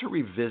want to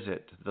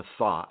revisit the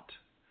thought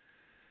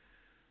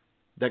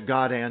that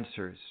God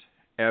answers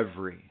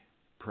every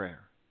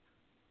prayer.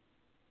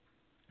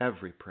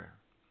 Every prayer.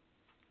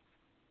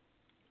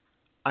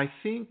 I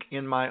think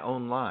in my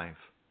own life,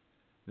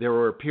 there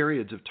were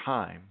periods of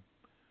time,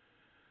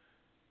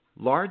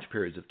 large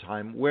periods of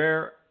time,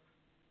 where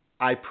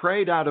I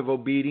prayed out of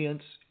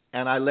obedience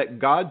and I let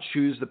God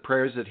choose the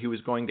prayers that He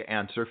was going to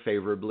answer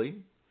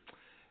favorably.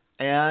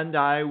 And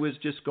I was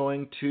just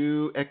going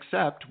to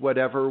accept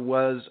whatever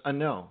was a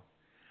no.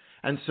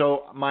 And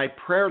so my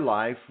prayer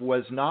life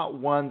was not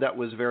one that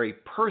was very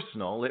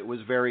personal. It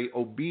was very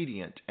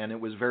obedient, and it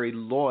was very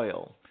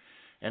loyal,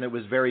 and it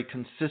was very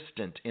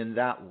consistent in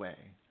that way.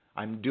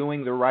 I'm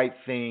doing the right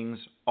things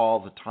all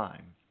the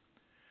time.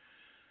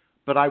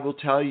 But I will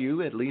tell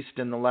you, at least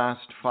in the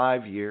last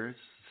 5 years,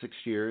 6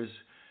 years,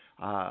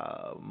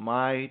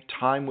 my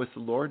time with the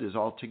Lord is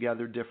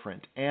altogether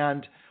different.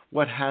 And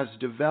what has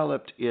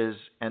developed is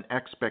an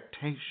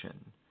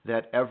expectation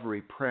that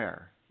every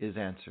prayer is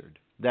answered.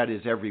 That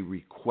is, every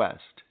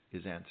request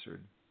is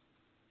answered.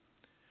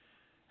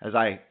 As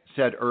I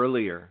said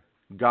earlier,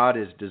 God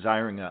is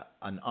desiring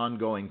an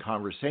ongoing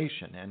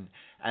conversation. And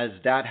as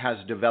that has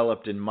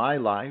developed in my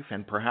life,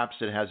 and perhaps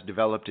it has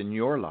developed in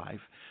your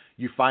life,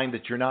 you find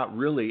that you're not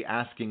really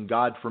asking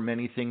God for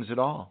many things at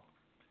all.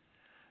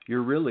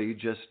 You're really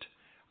just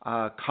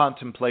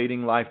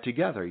contemplating life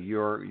together.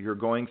 You're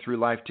going through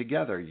life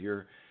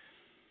together.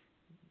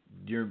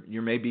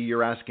 maybe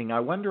you're asking, I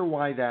wonder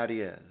why that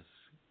is.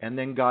 And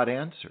then God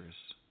answers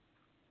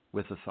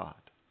with a thought.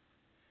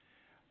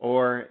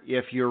 Or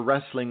if you're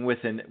wrestling with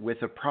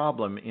a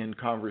problem in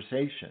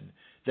conversation,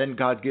 then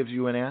God gives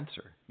you an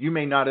answer. You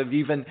may not have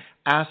even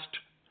asked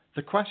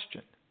the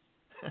question,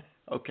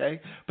 okay?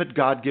 But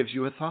God gives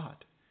you a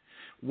thought.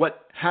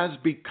 What has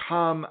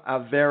become a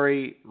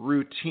very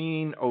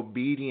routine,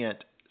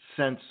 obedient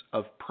sense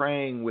of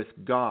praying with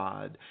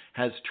God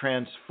has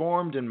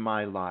transformed in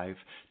my life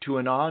to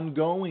an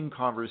ongoing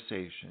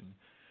conversation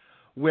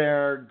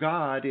where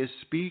God is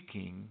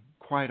speaking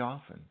quite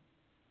often.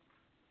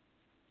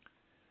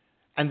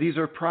 And these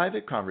are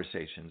private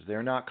conversations.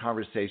 They're not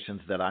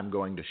conversations that I'm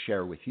going to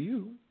share with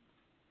you.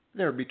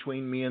 They're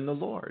between me and the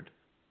Lord.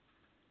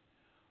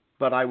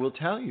 But I will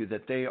tell you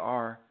that they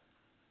are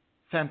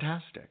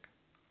fantastic.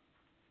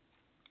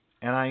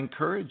 And I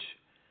encourage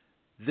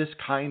this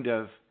kind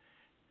of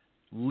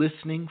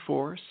listening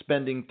for,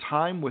 spending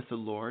time with the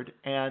Lord,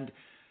 and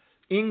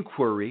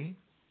inquiry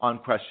on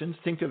questions.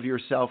 Think of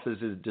yourself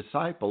as a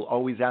disciple,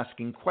 always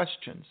asking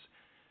questions.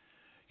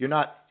 You're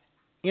not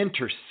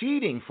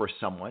interceding for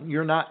someone.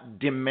 You're not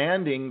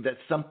demanding that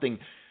something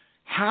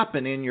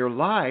happen in your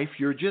life.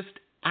 You're just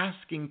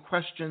asking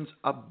questions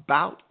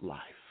about life,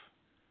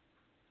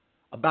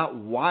 about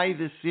why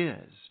this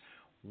is,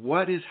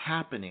 what is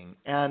happening,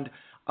 and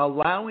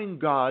allowing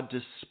God to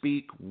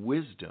speak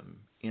wisdom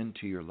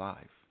into your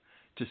life,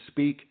 to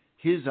speak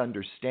His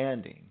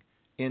understanding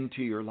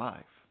into your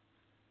life.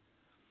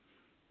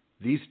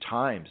 These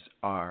times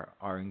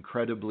are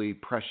incredibly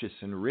precious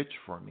and rich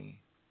for me.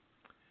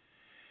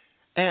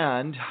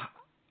 And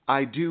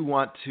I do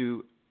want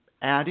to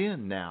add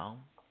in now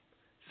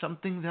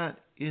something that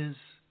is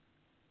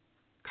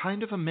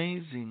kind of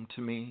amazing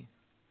to me.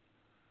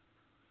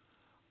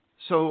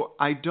 So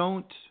I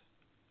do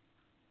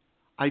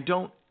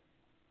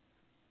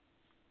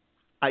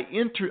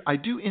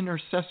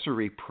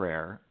intercessory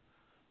prayer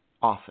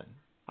often.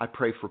 I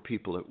pray for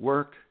people at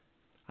work.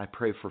 I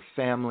pray for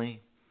family.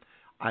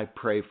 I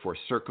pray for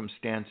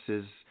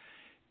circumstances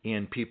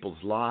in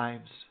people's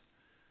lives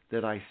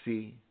that I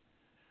see.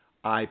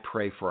 I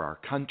pray for our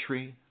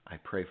country. I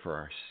pray for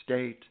our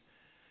state.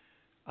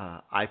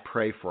 I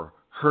pray for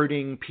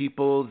hurting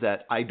people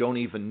that I don't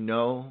even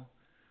know,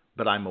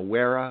 but I'm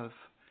aware of.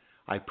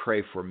 I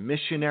pray for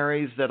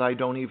missionaries that I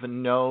don't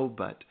even know,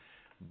 but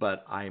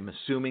I'm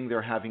assuming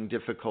they're having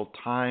difficult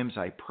times.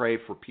 I pray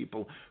for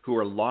people who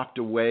are locked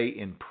away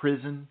in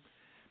prison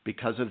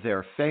because of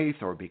their faith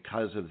or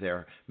because of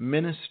their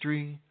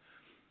ministry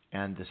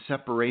and the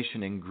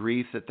separation and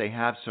grief that they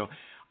have. So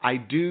I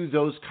do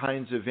those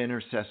kinds of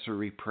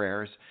intercessory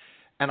prayers,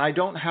 and I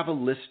don't have a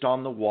list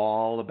on the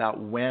wall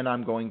about when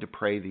I'm going to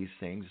pray these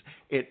things.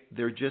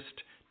 They're just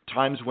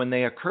times when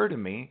they occur to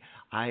me,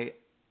 I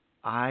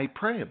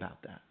pray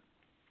about that.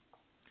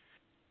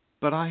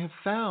 But I have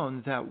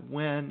found that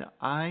when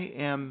I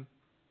am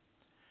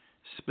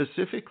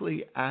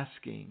specifically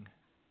asking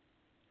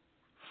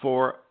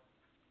for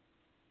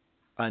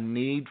a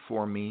need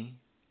for me,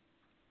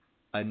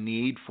 a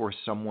need for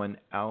someone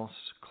else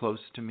close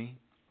to me,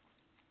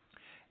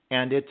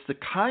 and it's the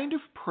kind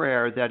of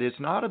prayer that is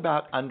not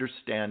about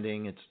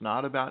understanding, it's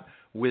not about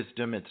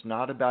wisdom, it's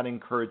not about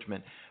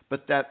encouragement,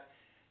 but that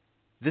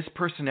this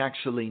person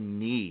actually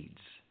needs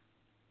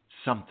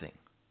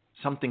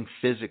something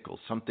physical,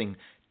 something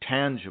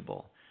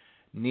tangible,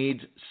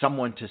 needs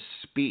someone to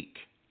speak,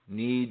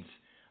 needs,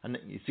 and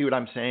you see what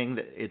I'm saying?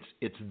 That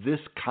it's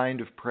this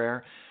kind of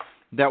prayer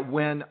that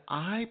when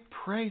I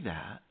pray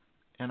that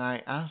and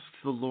I ask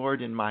the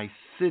Lord in my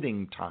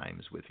sitting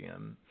times with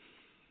Him,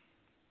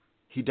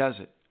 He does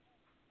it.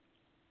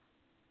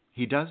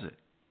 He does it.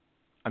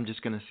 I'm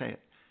just going to say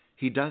it.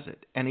 He does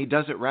it. And He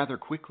does it rather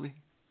quickly.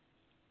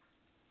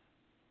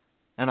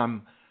 And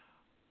I'm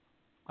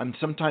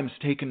sometimes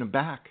taken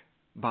aback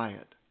by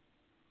it.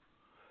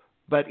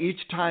 But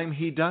each time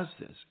He does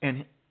this,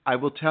 and I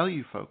will tell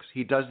you folks,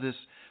 He does this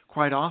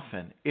quite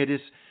often. It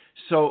is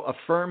so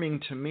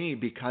affirming to me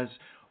because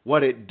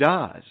what it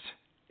does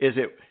is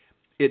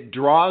it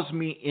draws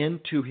me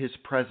into His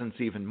presence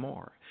even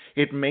more.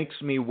 It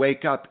makes me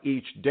wake up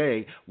each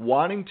day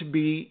wanting to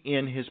be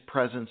in His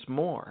presence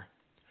more.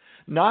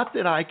 Not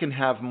that I can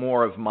have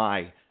more of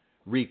my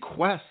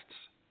requests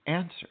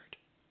answered.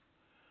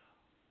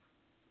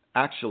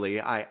 Actually,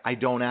 I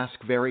don't ask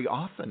very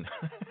often,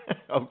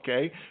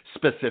 okay,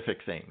 specific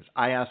things.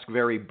 I ask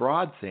very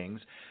broad things.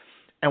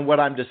 And what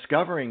I'm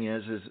discovering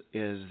is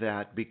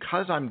that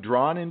because I'm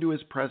drawn into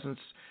His presence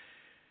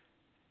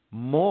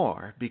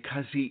more,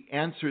 because He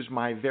answers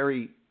my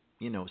very,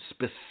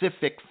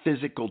 specific,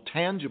 physical,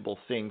 tangible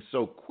things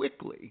so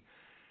quickly,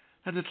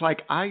 that it's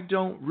like I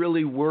don't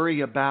really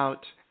worry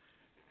about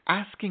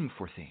asking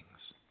for things.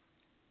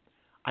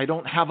 I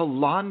don't have a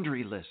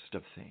laundry list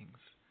of things.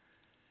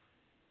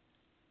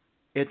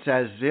 It's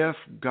as if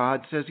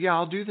God says, yeah,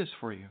 I'll do this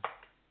for you.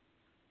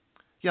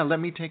 Yeah, let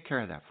me take care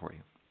of that for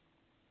you.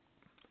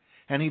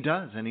 And He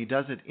does, and He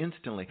does it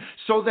instantly.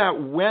 So that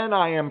when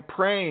I am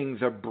praying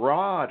the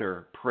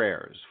broader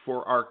prayers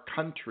for our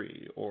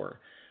country or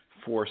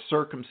for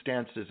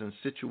circumstances and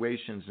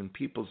situations in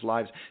people's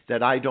lives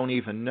that I don't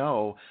even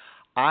know,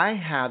 I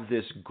have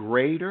this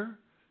greater,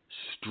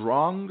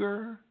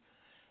 stronger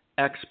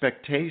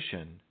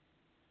expectation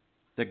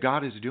that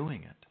God is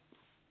doing it.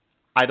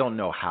 I don't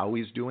know how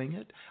He's doing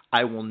it.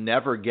 I will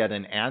never get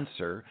an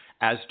answer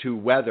as to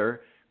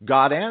whether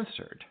God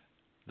answered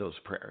those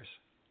prayers.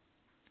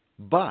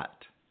 But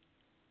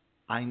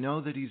I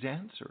know that He's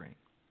answering.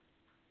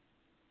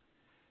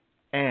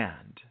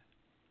 And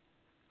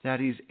that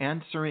He's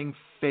answering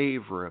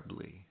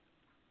favorably.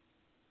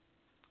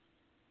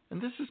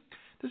 And this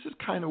is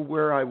kind of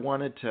where I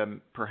wanted to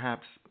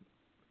perhaps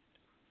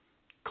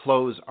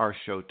close our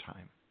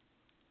showtime.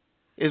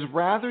 Is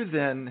rather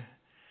than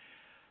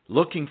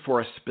looking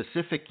for a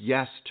specific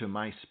yes to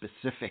my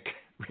specific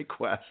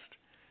request,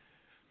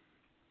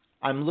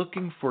 I'm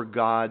looking for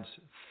God's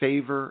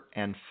favor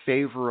and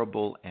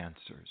favorable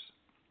answers.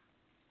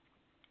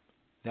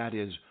 That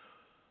is,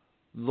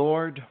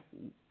 Lord,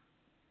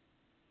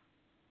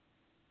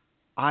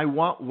 I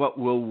want what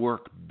will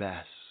work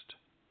best.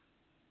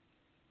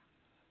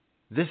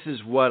 This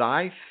is what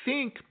I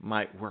think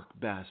might work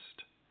best,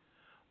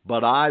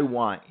 but I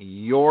want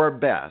your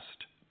best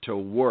to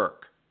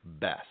work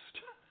best.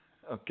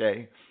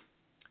 Okay?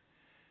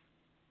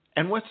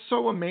 And what's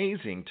so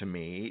amazing to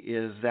me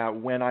is that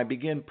when I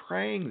begin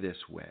praying this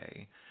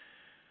way,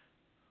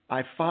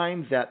 I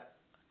find that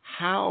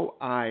how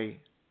I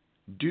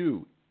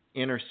do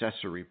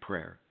intercessory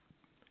prayer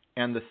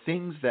and the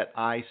things that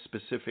I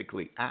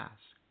specifically ask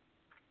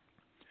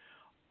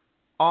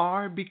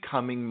are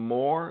becoming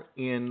more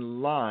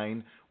in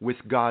line with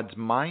God's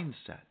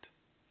mindset.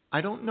 I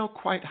don't know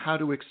quite how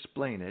to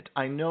explain it.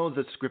 I know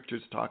the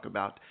scriptures talk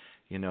about,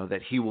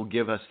 that He will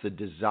give us the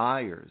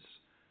desires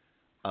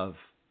of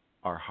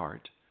our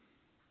heart.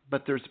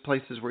 But there's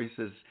places where He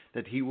says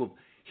that He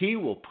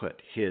will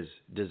put His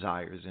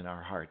desires in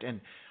our heart.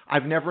 And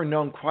I've never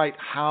known quite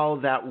how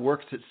that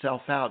works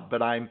itself out,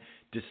 but I'm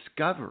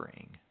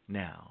discovering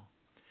now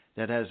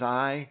that as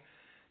I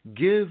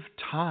give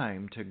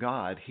time to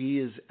God, He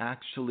is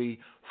actually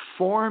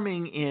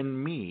forming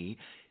in me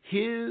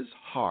His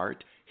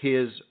heart,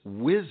 His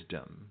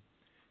wisdom,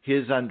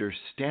 His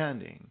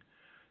understanding,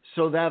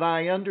 so that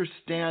I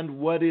understand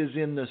what is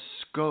in the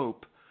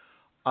scope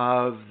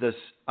of the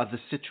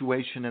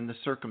situation and the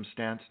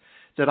circumstance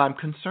that I'm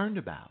concerned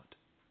about.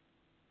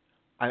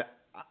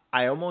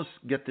 I almost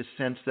get the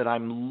sense that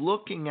I'm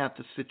looking at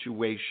the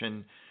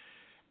situation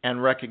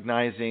and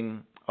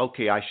recognizing,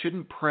 okay, I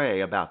shouldn't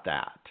pray about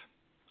that.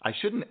 I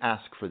shouldn't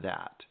ask for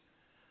that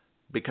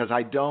because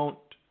I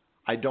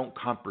don't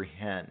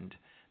comprehend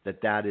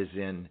that is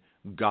in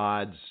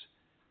God's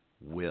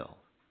will.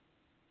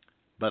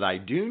 But I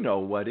do know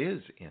what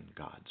is in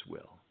God's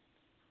will.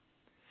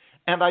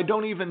 And I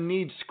don't even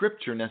need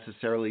scripture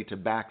necessarily to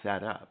back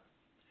that up.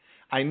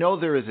 I know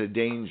there is a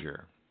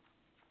danger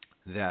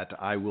that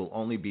I will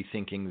only be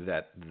thinking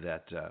that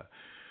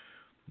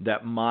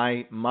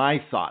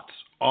my thoughts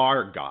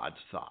are God's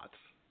thoughts.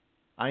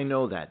 I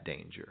know that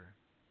danger.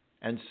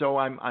 And so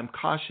I'm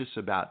cautious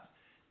about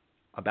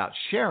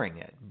sharing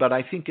it, but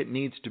I think it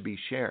needs to be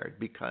shared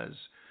because,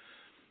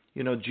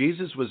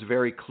 Jesus was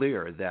very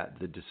clear that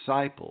the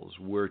disciples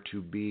were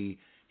to be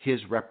His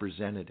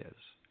representatives.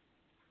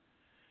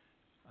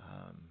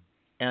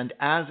 And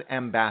as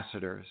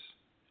ambassadors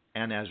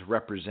and as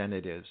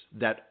representatives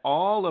that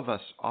all of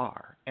us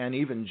are, and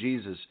even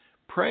Jesus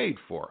prayed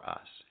for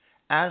us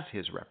as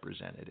His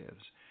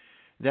representatives,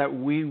 that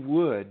we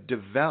would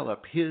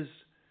develop His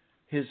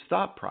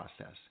thought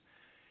process.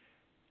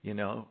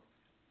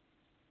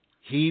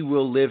 He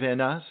will live in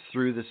us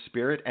through the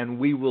Spirit, and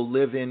we will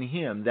live in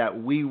Him,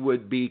 that we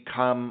would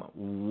become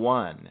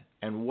one.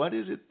 And what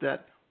is it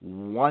that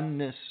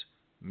oneness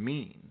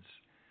means?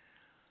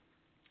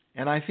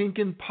 And I think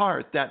in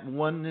part that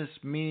oneness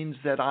means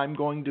that I'm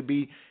going to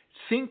be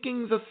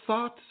thinking the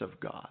thoughts of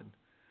God.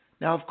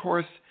 Now, of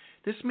course,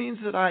 this means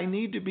that I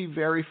need to be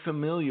very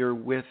familiar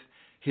with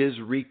His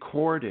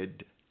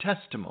recorded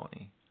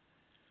testimony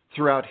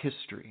throughout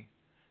history,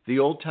 the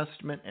Old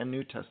Testament and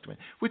New Testament,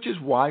 which is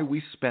why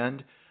we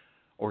spend,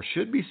 or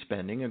should be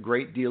spending, a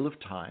great deal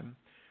of time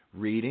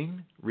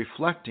reading,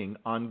 reflecting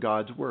on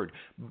God's Word,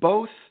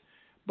 both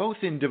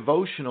in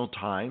devotional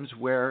times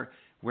where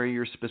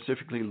you're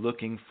specifically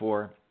looking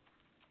for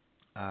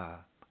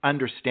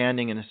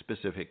understanding in a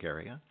specific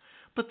area,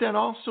 but then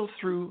also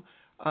through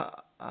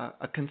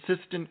a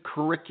consistent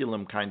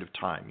curriculum kind of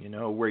time,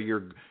 where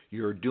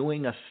you're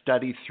doing a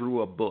study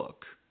through a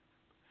book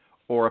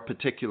or a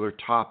particular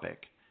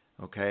topic,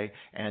 okay,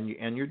 and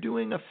you're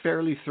doing a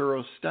fairly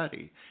thorough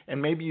study,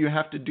 and maybe you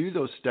have to do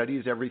those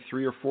studies every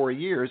 3 or 4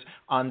 years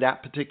on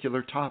that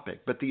particular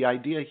topic. But the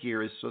idea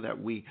here is so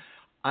that we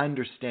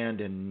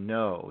understand and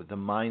know the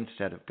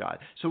mindset of God.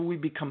 So we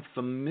become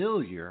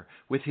familiar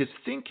with His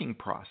thinking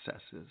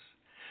processes.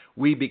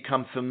 We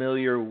become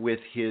familiar with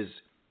His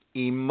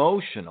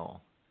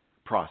emotional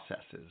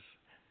processes,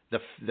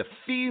 the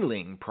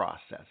feeling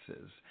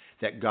processes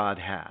that God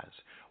has,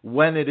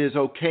 when it is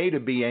okay to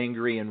be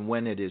angry and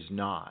when it is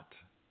not,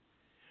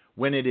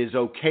 when it is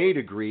okay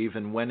to grieve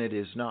and when it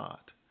is not,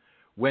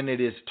 when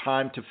it is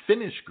time to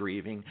finish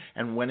grieving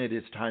and when it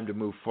is time to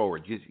move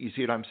forward. You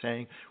see what I'm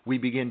saying? We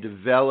begin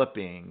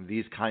developing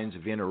these kinds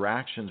of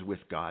interactions with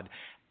God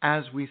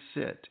as we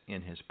sit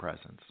in His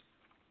presence.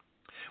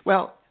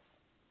 Well,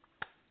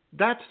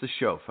 that's the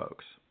show,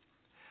 folks.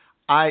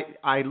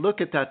 I look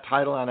at that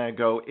title and I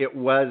go, it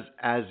was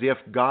as if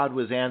God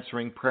was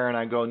answering prayer, and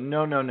I go,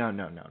 no.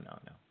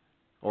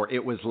 Or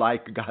it was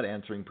like God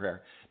answering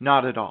prayer.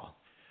 Not at all.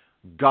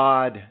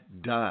 God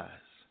does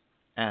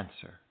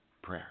answer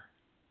prayer.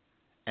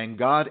 And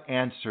God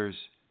answers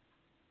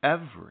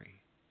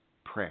every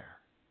prayer.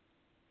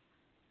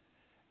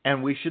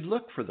 And we should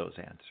look for those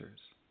answers.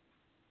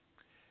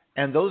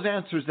 And those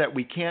answers that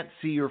we can't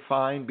see or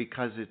find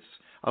because it's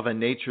of a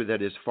nature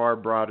that is far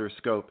broader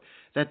scope,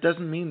 that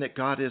doesn't mean that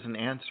God isn't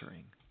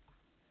answering.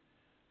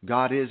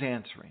 God is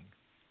answering.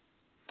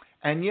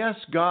 And yes,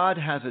 God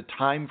has a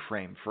time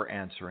frame for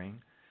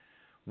answering,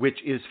 which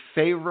is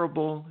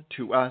favorable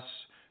to us,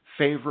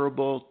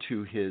 favorable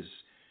to His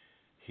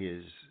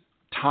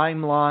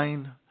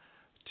timeline,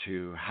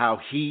 to how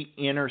He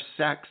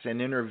intersects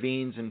and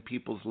intervenes in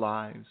people's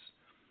lives.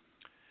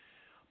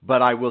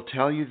 But I will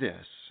tell you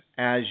this,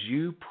 as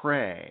you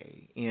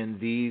pray in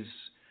these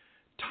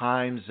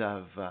times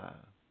of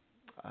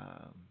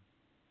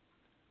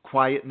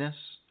quietness,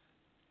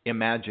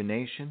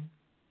 imagination,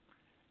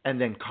 and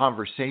then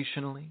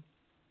conversationally,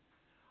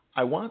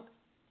 I want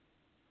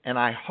and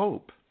I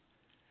hope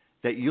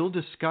that you'll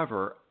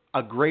discover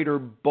a greater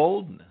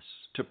boldness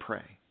to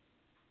pray.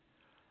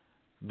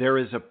 There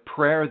is a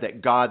prayer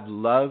that God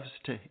loves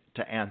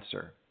to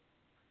answer.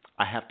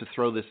 I have to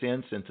throw this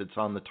in since it's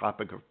on the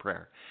topic of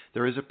prayer.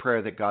 There is a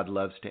prayer that God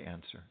loves to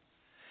answer.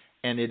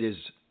 And it is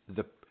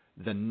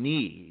the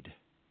need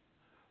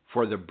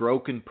for the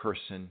broken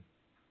person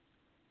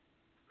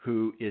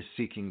who is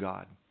seeking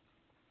God.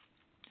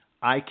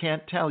 I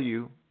can't tell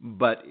you,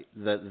 but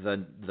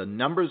the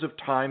numbers of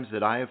times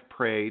that I have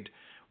prayed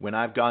when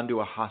I've gone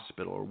to a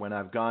hospital or when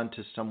I've gone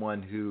to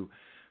someone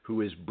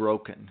who is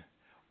broken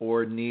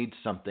or needs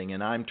something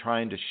and I'm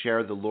trying to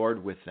share the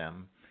Lord with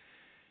them,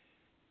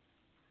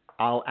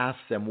 I'll ask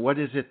them, what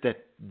is it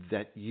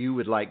that you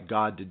would like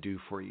God to do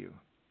for you?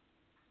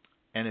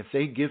 And if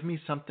they give me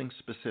something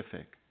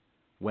specific,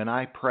 when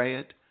I pray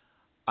it,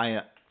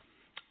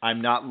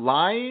 I'm not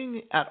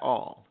lying at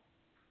all.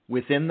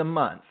 Within the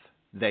month,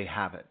 they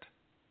have it.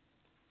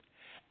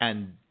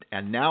 And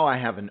now I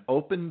have an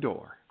open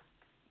door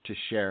to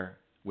share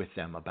with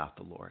them about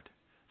the Lord.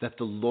 That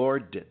the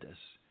Lord did this.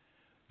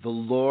 The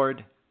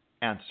Lord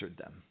answered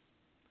them.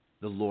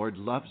 The Lord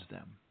loves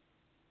them.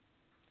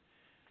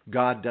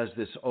 God does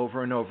this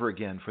over and over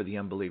again for the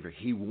unbeliever.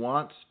 He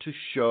wants to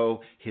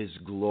show His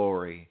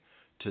glory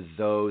to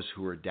those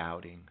who are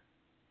doubting,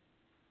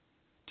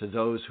 to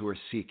those who are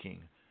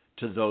seeking,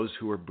 to those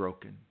who are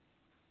broken.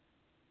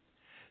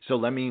 So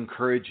let me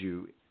encourage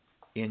you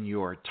in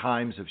your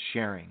times of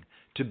sharing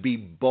to be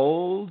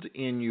bold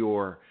in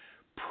your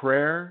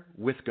prayer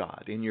with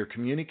God, in your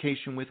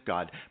communication with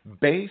God,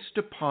 based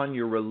upon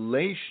your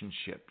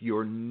relationship,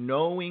 your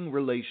knowing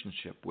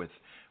relationship with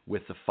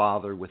the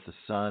Father, with the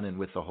Son, and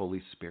with the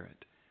Holy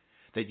Spirit.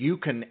 That you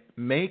can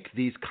make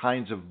these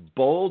kinds of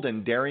bold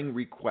and daring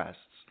requests,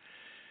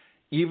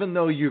 even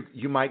though you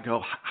might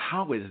go,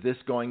 how is this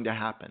going to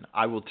happen?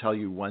 I will tell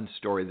you one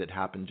story that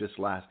happened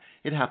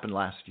it happened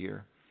last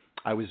year.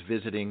 I was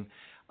visiting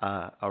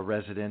a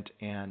resident,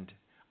 and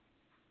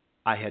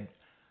I had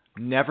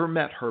never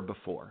met her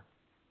before.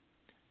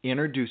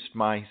 Introduced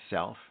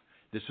myself.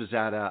 This was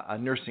at a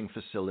nursing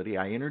facility.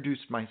 I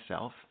introduced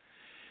myself,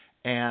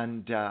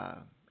 and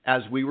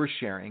as we were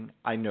sharing,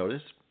 I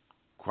noticed,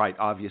 quite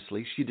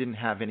obviously, she didn't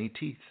have any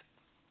teeth.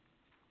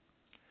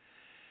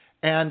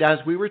 And as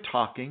we were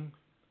talking,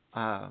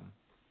 as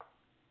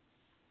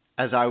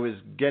I was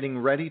getting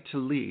ready to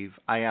leave,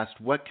 I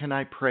asked, what can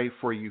I pray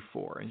for you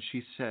for? And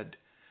she said,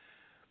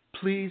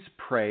 please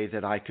pray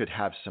that I could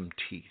have some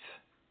teeth.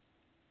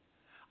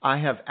 I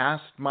have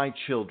asked my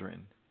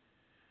children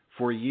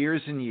for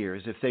years and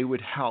years if they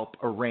would help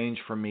arrange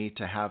for me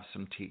to have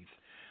some teeth.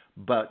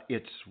 But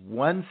it's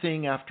one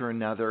thing after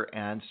another,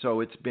 and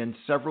so it's been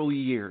several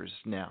years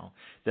now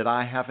that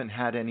I haven't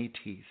had any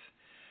teeth.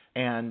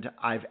 And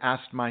I've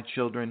asked my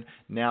children,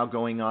 now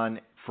going on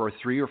for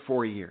 3 or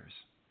 4 years.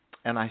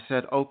 And I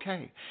said,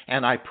 okay.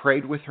 And I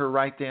prayed with her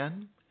right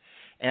then.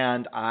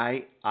 And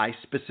I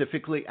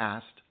specifically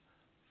asked,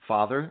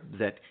 Father,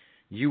 that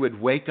you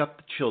would wake up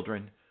the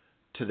children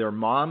to their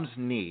mom's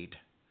need.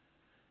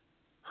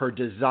 Her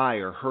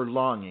desire, her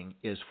longing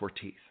is for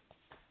teeth.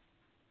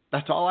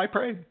 That's all I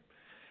prayed.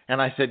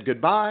 And I said,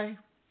 goodbye.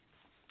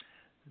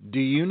 Do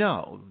you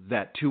know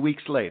that 2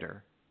 weeks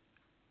later,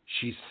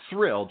 she's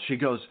thrilled. She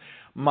goes,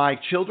 my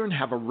children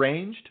have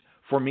arranged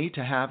for me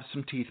to have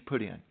some teeth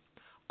put in.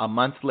 A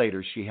month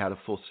later, she had a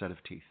full set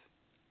of teeth.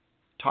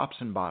 Tops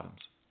and bottoms.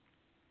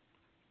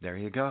 There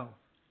you go.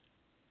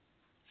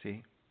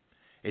 See?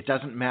 It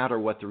doesn't matter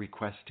what the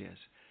request is.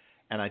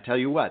 And I tell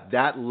you what,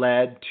 that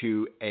led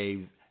to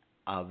a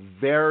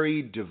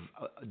very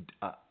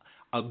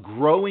a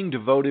growing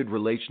devoted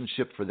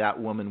relationship for that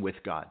woman with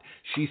God.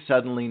 She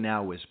suddenly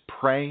now was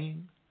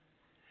praying,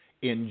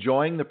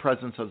 enjoying the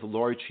presence of the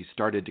Lord. She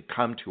started to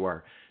come to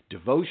our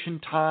devotion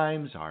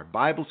times, our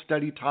Bible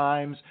study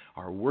times,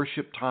 our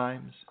worship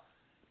times.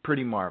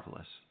 Pretty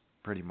marvelous.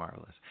 Pretty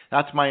marvelous.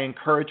 That's my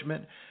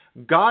encouragement.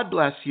 God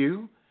bless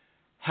you.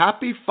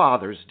 Happy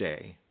Father's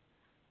Day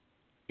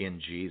in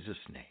Jesus'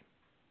 name.